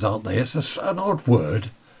burglars, aren't they? It's an odd word.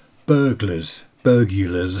 Burglars.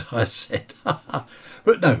 Burglars, I said.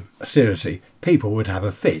 But no, seriously, people would have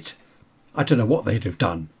a fit. I don't know what they'd have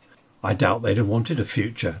done. I doubt they'd have wanted a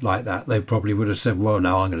future like that. They probably would have said, well,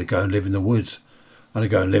 no, I'm going to go and live in the woods. I'm going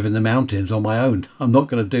to go and live in the mountains on my own. I'm not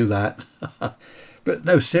going to do that. But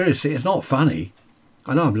no, seriously, it's not funny.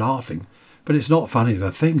 I know I'm laughing, but it's not funny.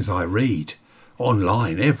 The things I read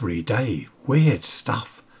online every day, weird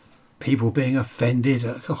stuff. People being offended.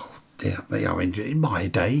 Oh, dear me, I mean, in my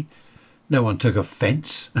day, no one took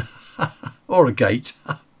offence. Or a gate.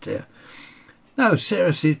 Oh, dear. No,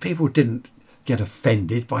 seriously, people didn't get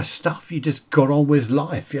offended by stuff. You just got on with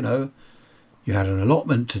life, You had an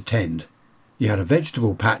allotment to tend. You had a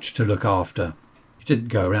vegetable patch to look after. You didn't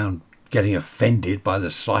go around getting offended by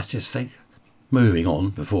the slightest thing. Moving on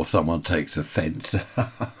before someone takes offence.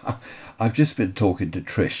 I've just been talking to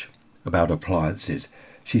Trish about appliances.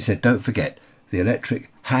 She said, don't forget the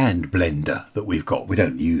electric hand blender that we've got. We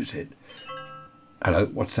don't use it. Hello,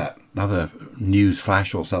 what's that? Another news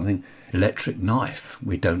flash or something? Electric knife.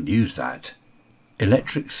 We don't use that.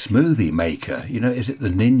 Electric smoothie maker. Is it the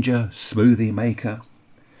Ninja smoothie maker?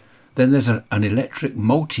 Then there's an electric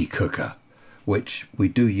multi-cooker, which we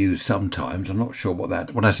do use sometimes. I'm not sure what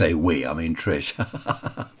that... When I say we, I mean Trish.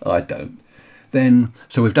 I don't. Then,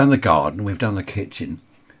 so we've done the garden, we've done the kitchen,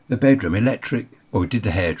 the bedroom, electric... Well, we did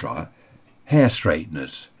the hairdryer, hair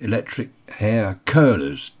straighteners, electric hair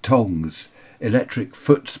curlers, tongs, electric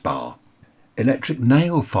foot spa, electric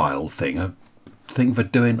nail file thing, a thing for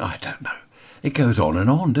doing... I don't know. It goes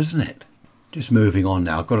on, doesn't it? Just moving on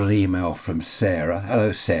now, I've got an email from Sarah.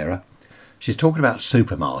 Hello, Sarah. She's talking about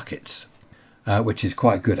supermarkets, which is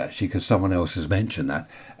quite good, actually, because someone else has mentioned that.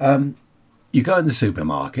 You go in the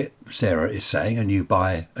supermarket, Sarah is saying, and you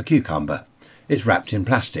buy a cucumber. It's wrapped in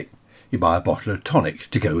plastic. You buy a bottle of tonic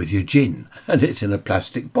to go with your gin, and it's in a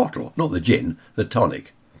plastic bottle. Not the gin, the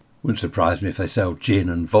tonic. Wouldn't surprise me if they sell gin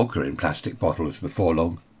and vodka in plastic bottles before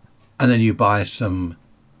long. And then you buy some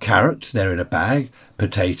carrots, they're in a bag.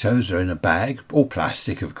 Potatoes are in a bag, all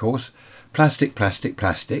plastic, of course. Plastic.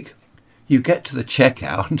 You get to the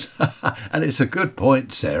checkout, and it's a good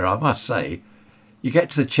point, Sarah, I must say. You get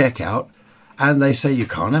to the checkout, and they say you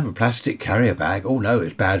can't have a plastic carrier bag. Oh, no,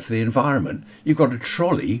 it's bad for the environment. You've got a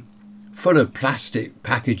trolley full of plastic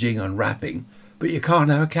packaging and wrapping, but you can't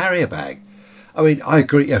have a carrier bag. I mean, I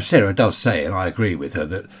agree. Sarah does say, and I agree with her,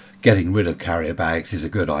 that getting rid of carrier bags is a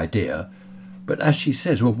good idea. But as she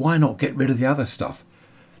says, well, why not get rid of the other stuff?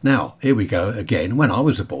 Now, here we go again. When I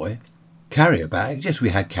was a boy, carrier bags, yes, we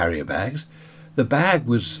had carrier bags. The bag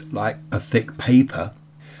was like a thick paper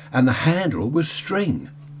and the handle was string.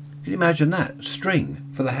 Can you imagine that?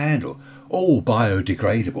 String for the handle. All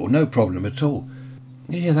biodegradable, no problem at all.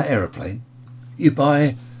 You hear that aeroplane? You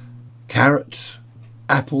buy carrots,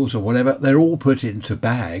 apples or whatever, they're all put into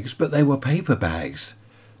bags, but they were paper bags.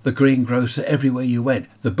 The greengrocer, everywhere you went.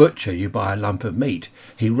 The butcher, you buy a lump of meat,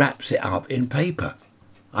 he wraps it up in paper.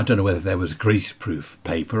 I don't know whether there was grease-proof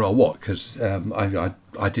paper or what, because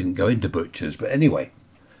I didn't go into butchers. But anyway,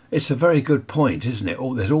 it's a very good point, isn't it?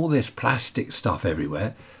 There's all this plastic stuff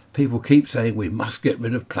everywhere. People keep saying we must get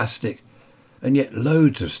rid of plastic, and yet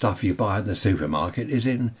loads of stuff you buy in the supermarket is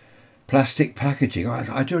in plastic packaging.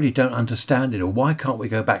 I really don't understand it. Or why can't we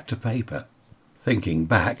go back to paper? Thinking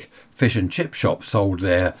back, fish and chip shops sold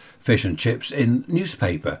their fish and chips in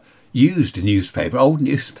newspaper. Used newspaper, old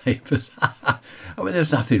newspapers. I mean,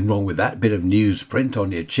 there's nothing wrong with that. Bit of newsprint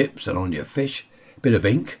on your chips and on your fish. Bit of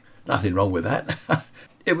ink. Nothing wrong with that.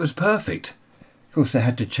 It was perfect. Of course, they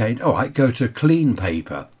had to change. All right, go to clean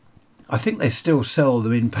paper. I think they still sell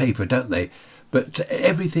them in paper, don't they? But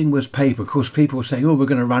everything was paper. Of course, people were saying, oh, we're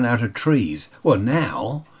going to run out of trees. Well,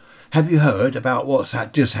 now, have you heard about what's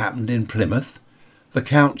just happened in Plymouth? The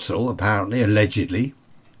council, apparently, allegedly,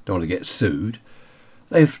 don't want to get sued,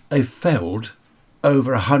 they've felled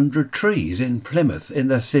over 100 trees in Plymouth in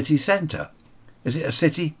the city centre. Is it a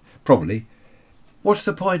city? Probably. What's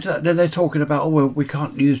the point of that? Then they're talking about, oh, well, we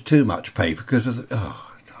can't use too much paper because of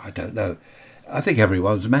I don't know. I think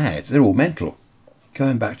everyone's mad. They're all mental.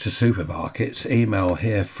 Going back to supermarkets, email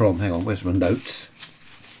here from, hang on, where's my notes?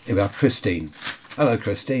 About Christine. Hello,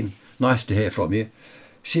 Christine. Nice to hear from you.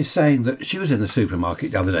 She's saying that she was in the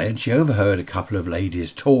supermarket the other day and she overheard a couple of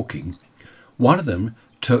ladies talking. One of them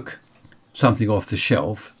took something off the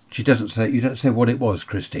shelf. She doesn't say, you don't say what it was,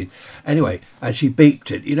 Christine. Anyway, and she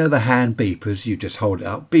beeped it. You know the hand beepers, you just hold it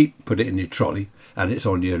up, beep, put it in your trolley, and it's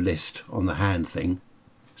on your list on the hand thing.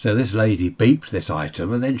 So this lady beeped this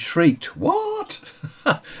item and then shrieked, what?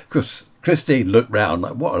 Because Christine looked round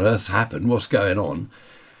like, what on earth happened? What's going on?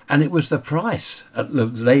 And it was the price. The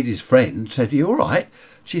lady's friend said, are you all right?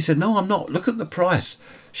 She said, no, I'm not. Look at the price.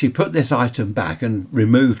 She put this item back and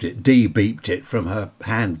removed it, de-beeped it from her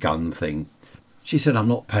handgun thing. She said, I'm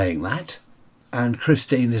not paying that. And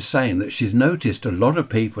Christine is saying that she's noticed a lot of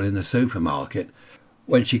people in the supermarket,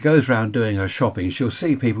 when she goes round doing her shopping, she'll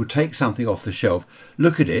see people take something off the shelf,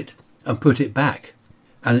 look at it and put it back.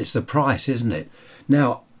 And it's the price, isn't it?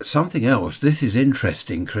 Now, something else. This is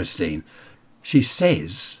interesting, Christine. She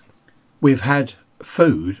says we've had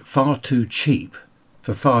food far too cheap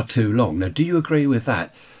for far too long. Now, do you agree with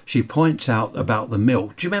that? She points out about the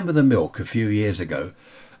milk. Do you remember the milk a few years ago?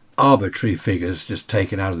 Arbitrary figures just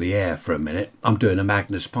taken out of the air for a minute. I'm doing a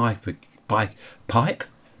Magnus Pike?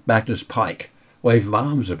 Magnus Pike. Wave my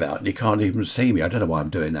arms about and you can't even see me. I don't know why I'm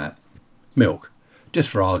doing that. Milk, just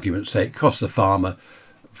for argument's sake, costs the farmer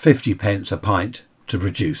 50 pence a pint to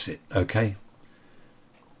produce it, okay?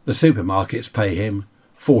 The supermarkets pay him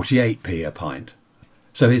 48p a pint.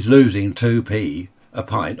 So he's losing 2p a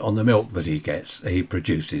pint on the milk that he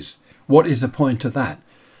produces. What is the point of that?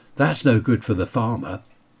 That's no good for the farmer.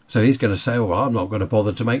 So he's going to say, well, I'm not going to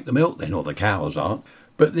bother to make the milk then, or the cows aren't.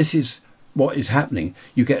 But this is what is happening.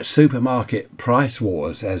 You get supermarket price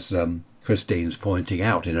wars, as Christine's pointing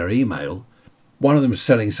out in her email. One of them is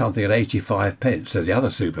selling something at 85 pence. So the other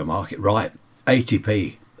supermarket, right,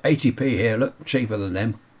 80p. 80p here, look, cheaper than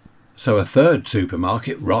them. So a third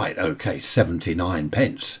supermarket, right, okay, 79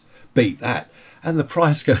 pence. Beat that. And the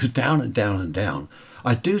price goes down and down and down.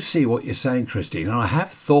 I do see what you're saying, Christine, and I have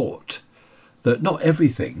thought that not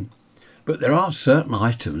everything, but there are certain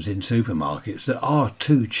items in supermarkets that are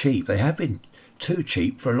too cheap. They have been too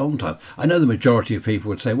cheap for a long time. I know the majority of people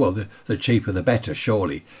would say, well, the cheaper the better,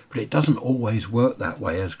 surely. But it doesn't always work that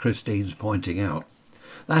way, as Christine's pointing out.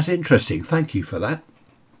 That's interesting. Thank you for that.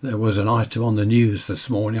 There was an item on the news this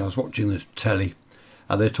morning. I was watching the telly,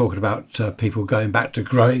 and they're talking about people going back to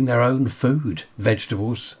growing their own food,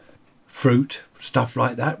 vegetables, fruit, stuff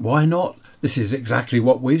like that. Why not? This is exactly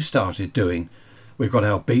what we've started doing. We've got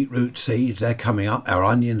our beetroot seeds. They're coming up. Our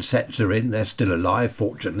onion sets are in. They're still alive,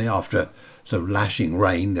 fortunately, after some lashing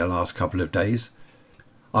rain the last couple of days.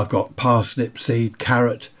 I've got parsnip seed,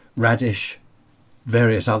 carrot, radish,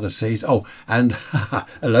 various other seeds. Oh, and a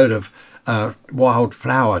load of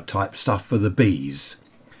wildflower type stuff for the bees.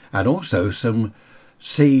 And also some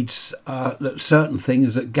seeds, that certain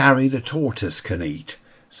things that Gary the tortoise can eat.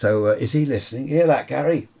 So is he listening? Hear that,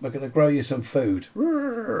 Gary? We're going to grow you some food.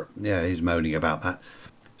 Yeah, he's moaning about that.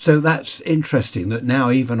 So that's interesting that now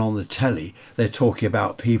even on the telly they're talking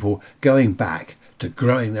about people going back to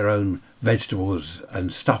growing their own vegetables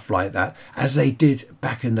and stuff like that as they did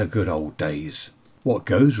back in the good old days. What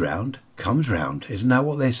goes round comes round, isn't that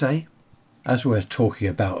what they say? As we're talking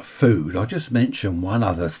about food, I'll just mention one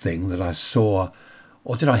other thing that I saw,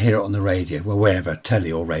 or did I hear it on the radio? Well, wherever,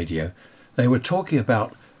 telly or radio. They were talking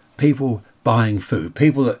about people buying food,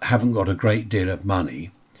 people that haven't got a great deal of money.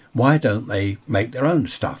 Why don't they make their own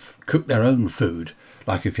stuff, cook their own food?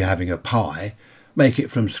 Like if you're having a pie, make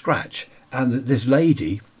it from scratch. And this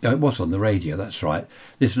lady, it was on the radio, that's right,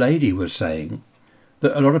 this lady was saying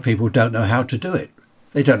that a lot of people don't know how to do it.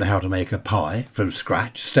 They don't know how to make a pie from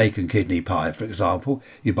scratch, steak and kidney pie, for example.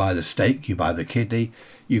 You buy the steak, you buy the kidney,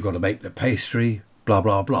 you've got to make the pastry, blah,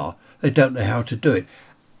 blah, blah. They don't know how to do it.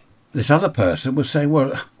 This other person was saying,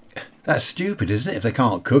 well, that's stupid, isn't it? If they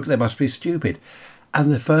can't cook, they must be stupid. And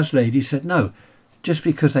the First Lady said, no, just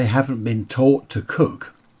because they haven't been taught to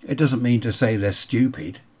cook, it doesn't mean to say they're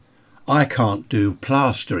stupid. I can't do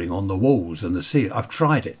plastering on the walls and the ceiling. I've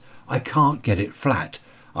tried it. I can't get it flat.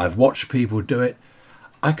 I've watched people do it.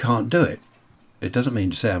 I can't do it. It doesn't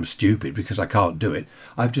mean to say I'm stupid because I can't do it.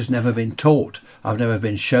 I've just never been taught. I've never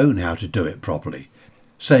been shown how to do it properly.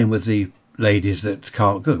 Same with the ladies that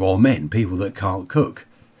can't cook, or men, people that can't cook.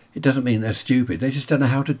 It doesn't mean they're stupid. They just don't know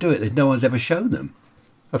how to do it. No one's ever shown them.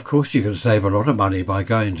 Of course, you can save a lot of money by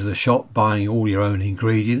going to the shop, buying all your own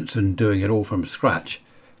ingredients and doing it all from scratch.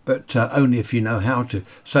 But only if you know how to.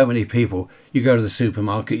 So many people, you go to the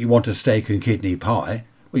supermarket, you want a steak and kidney pie,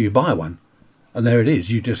 well, you buy one. And there it is.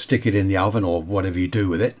 You just stick it in the oven or whatever you do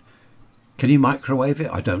with it. Can you microwave it?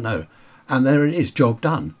 I don't know. And there it is, job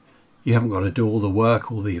done. You haven't got to do all the work,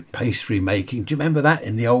 all the pastry making. Do you remember that?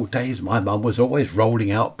 In the old days, my mum was always rolling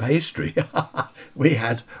out pastry. We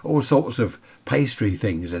had all sorts of pastry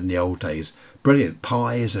things in the old days. Brilliant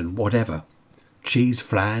pies and whatever. Cheese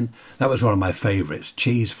flan. That was one of my favourites.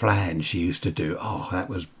 Cheese flan she used to do. Oh, that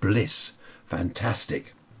was bliss.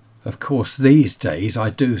 Fantastic. Of course, these days I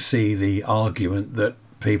do see the argument that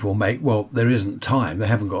people make, well, there isn't time. They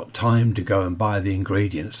haven't got time to go and buy the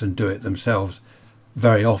ingredients and do it themselves.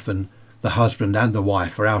 Very often the husband and the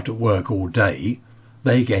wife are out at work all day.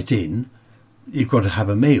 They get in. You've got to have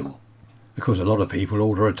a meal. Because a lot of people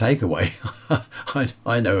order a takeaway.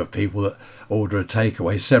 I know of people that order a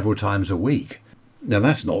takeaway several times a week. Now,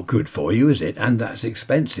 that's not good for you, is it? And that's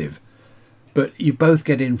expensive. But you both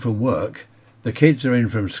get in from work. The kids are in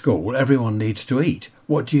from school. Everyone needs to eat.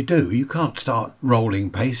 What do? You can't start rolling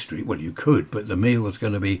pastry. Well, you could, but the meal is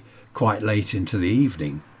going to be quite late into the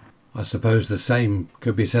evening. I suppose the same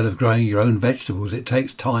could be said of growing your own vegetables. It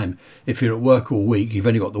takes time. If you're at work all week, you've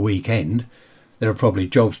only got the weekend. There are probably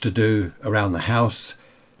jobs to do around the house.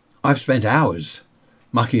 I've spent hours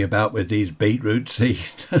mucking about with these beetroot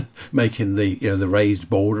seeds, making the raised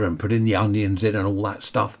border and putting the onions in and all that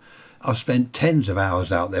stuff. I've spent tens of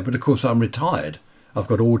hours out there, but of course I'm retired. I've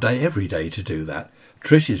got all day, every day to do that.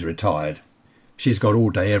 Trish is retired. She's got all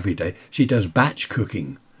day, every day. She does batch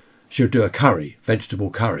cooking. She'll do a curry, vegetable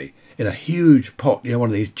curry, in a huge pot, one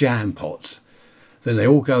of these jam pots. Then they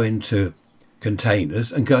all go into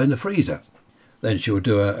containers and go in the freezer. Then she'll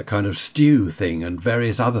do a kind of stew thing and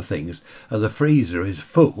various other things. And the freezer is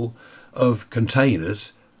full of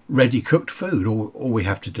containers, ready cooked food. All we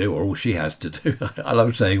have to do, or all she has to do, I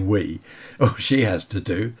love saying we, all she has to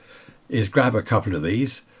do is grab a couple of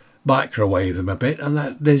these, microwave them a bit, and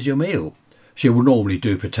there's your meal. She will normally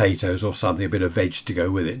do potatoes or something, a bit of veg to go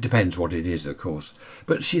with it. Depends what it is, of course.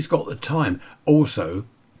 But she's got the time. Also,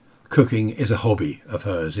 cooking is a hobby of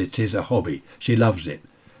hers. It is a hobby. She loves it.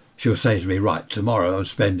 She'll say to me, right, tomorrow I'm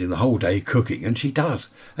spending the whole day cooking. And she does.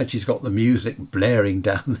 And she's got the music blaring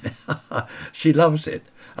down there. She loves it.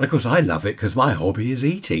 And of course I love it because my hobby is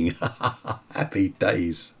eating. Happy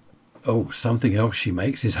days. Oh, something else she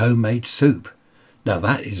makes is homemade soup. Now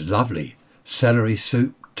that is lovely. Celery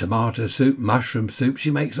soup, tomato soup, mushroom soup.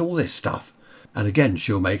 She makes all this stuff. And again,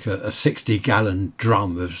 she'll make a 60-gallon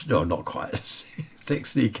drum of, no, not quite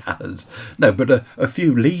 60 gallons. No, but a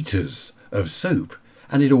few litres of soup.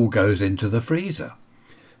 And it all goes into the freezer.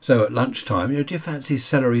 So at lunchtime, do you fancy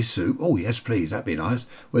celery soup? Oh, yes, please, that'd be nice.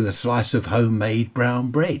 With a slice of homemade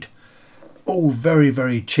brown bread. All very,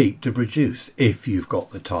 very cheap to produce, if you've got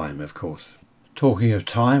the time, of course. Talking of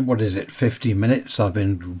time, what is it, 50 minutes I've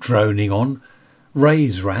been droning on?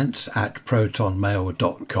 Ray's rants at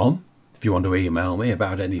protonmail.com, if you want to email me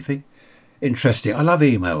about anything. Interesting. I love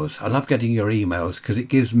emails. I love getting your emails because it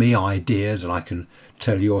gives me ideas and I can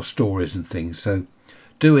tell your stories and things. So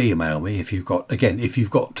do email me if you've got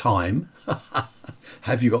time.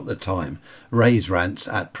 Have you got the time? Ray's rants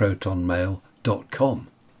at protonmail.com.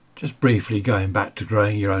 Just briefly going back to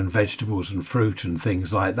growing your own vegetables and fruit and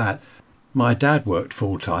things like that. My dad worked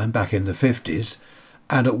full-time back in the 50s,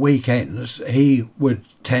 and at weekends he would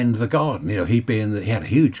tend the garden. You know, he had a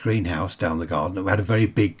huge greenhouse down the garden. We had a very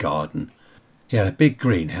big garden. He had a big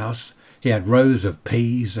greenhouse. He had rows of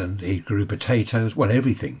peas, and he grew potatoes, well,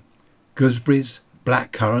 everything. Gooseberries,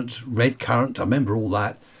 black currants, red currants, I remember all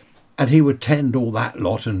that. And he would tend all that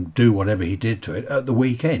lot and do whatever he did to it at the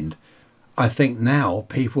weekend. I think now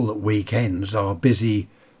people at weekends are busy.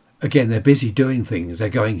 Again, they're busy doing things. They're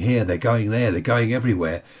going here, they're going there, they're going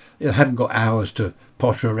everywhere. They haven't got hours to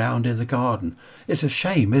potter around in the garden. It's a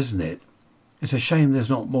shame, isn't it? It's a shame there's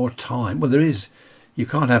not more time. Well, there is. You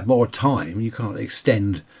can't have more time. You can't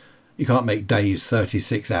make days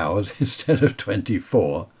 36 hours instead of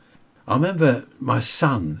 24. I remember my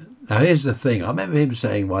son. Now, here's the thing. I remember him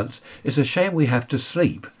saying once, it's a shame we have to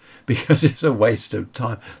sleep because it's a waste of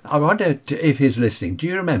time. I wonder if he's listening. Do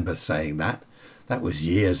you remember saying that? That was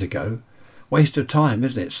years ago. Waste of time,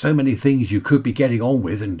 isn't it? So many things you could be getting on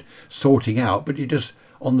with and sorting out, but you're just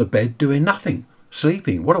on the bed doing nothing,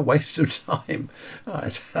 sleeping. What a waste of time.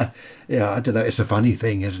 Yeah, I don't know. It's a funny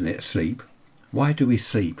thing, isn't it, sleep? Why do we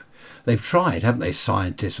sleep? They've tried, haven't they,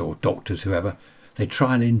 scientists or doctors, whoever. They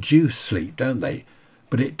try and induce sleep, don't they?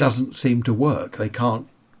 But it doesn't seem to work. They can't,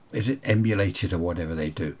 is it emulated or whatever they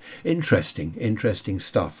do? Interesting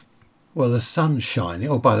stuff. Well, the sun's shining.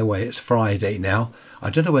 Oh, by the way, it's Friday now. I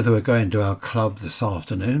don't know whether we're going to our club this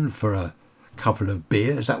afternoon for a couple of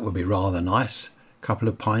beers. That would be rather nice. A couple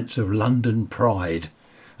of pints of London Pride.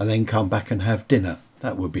 And then come back and have dinner.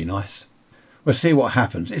 That would be nice. We'll see what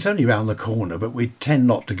happens. It's only round the corner, but we tend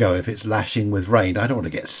not to go if it's lashing with rain. I don't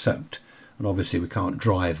want to get soaked. And obviously we can't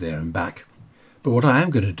drive there and back. But what I am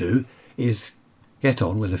going to do is get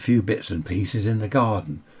on with a few bits and pieces in the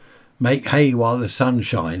garden. Make hay while the sun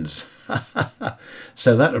shines.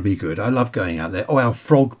 So that'll be good. I love going out there. Oh, our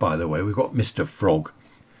frog, by the way, we've got Mr. Frog.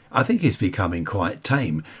 I think he's becoming quite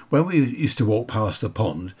tame. When we used to walk past the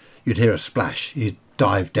pond, you'd hear a splash. He'd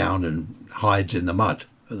dive down and hides in the mud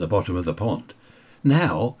at the bottom of the pond.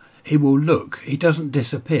 Now he will look. He doesn't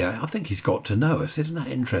disappear. I think he's got to know us. Isn't that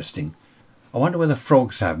interesting? I wonder whether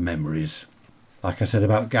frogs have memories. Like I said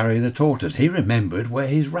about Gary the tortoise, he remembered where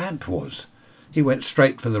his ramp was. He went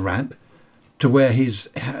straight for the ramp to where his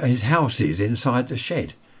house is inside the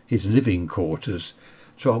shed, his living quarters.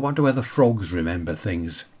 So I wonder whether frogs remember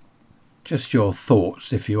things. Just your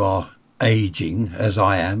thoughts if you are ageing, as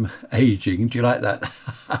I am ageing. Do you like that?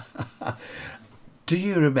 Do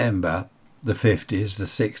you remember the 50s, the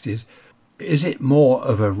 60s? Is it more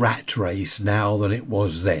of a rat race now than it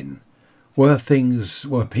was then? Were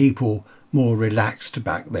people more relaxed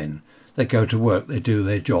back then? They go to work, they do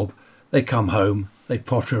their job, they come home, they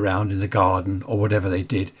potter around in the garden or whatever they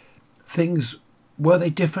did. Were they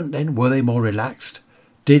different then? Were they more relaxed?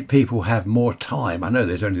 Did people have more time? I know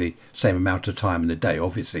there's only the same amount of time in the day,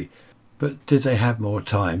 obviously, but did they have more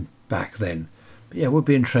time back then? But yeah, it would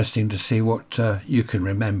be interesting to see what you can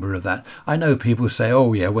remember of that. I know people say,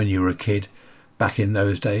 oh yeah, when you were a kid, back in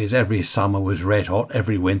those days, every summer was red hot,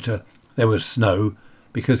 every winter there was snow,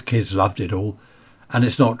 because kids loved it all. And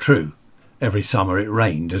it's not true. Every summer it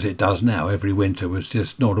rained, as it does now. Every winter was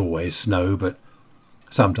just not always snow, but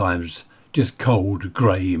sometimes just cold,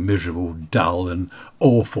 grey, miserable, dull and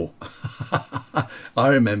awful. I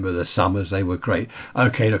remember the summers, they were great.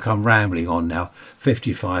 OK, look, I'm rambling on now.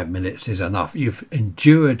 55 minutes is enough. You've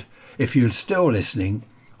endured. If you're still listening,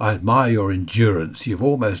 I admire your endurance. You've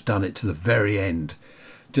almost done it to the very end.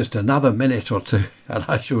 Just another minute or two and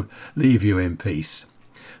I shall leave you in peace.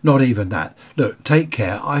 Not even that. Look, take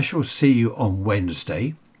care. I shall see you on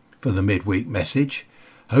Wednesday for the midweek message.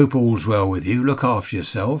 Hope all's well with you. Look after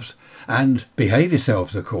yourselves and behave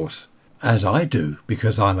yourselves, of course, as I do,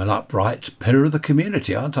 because I'm an upright pillar of the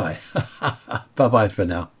community, aren't I? Bye-bye for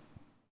now.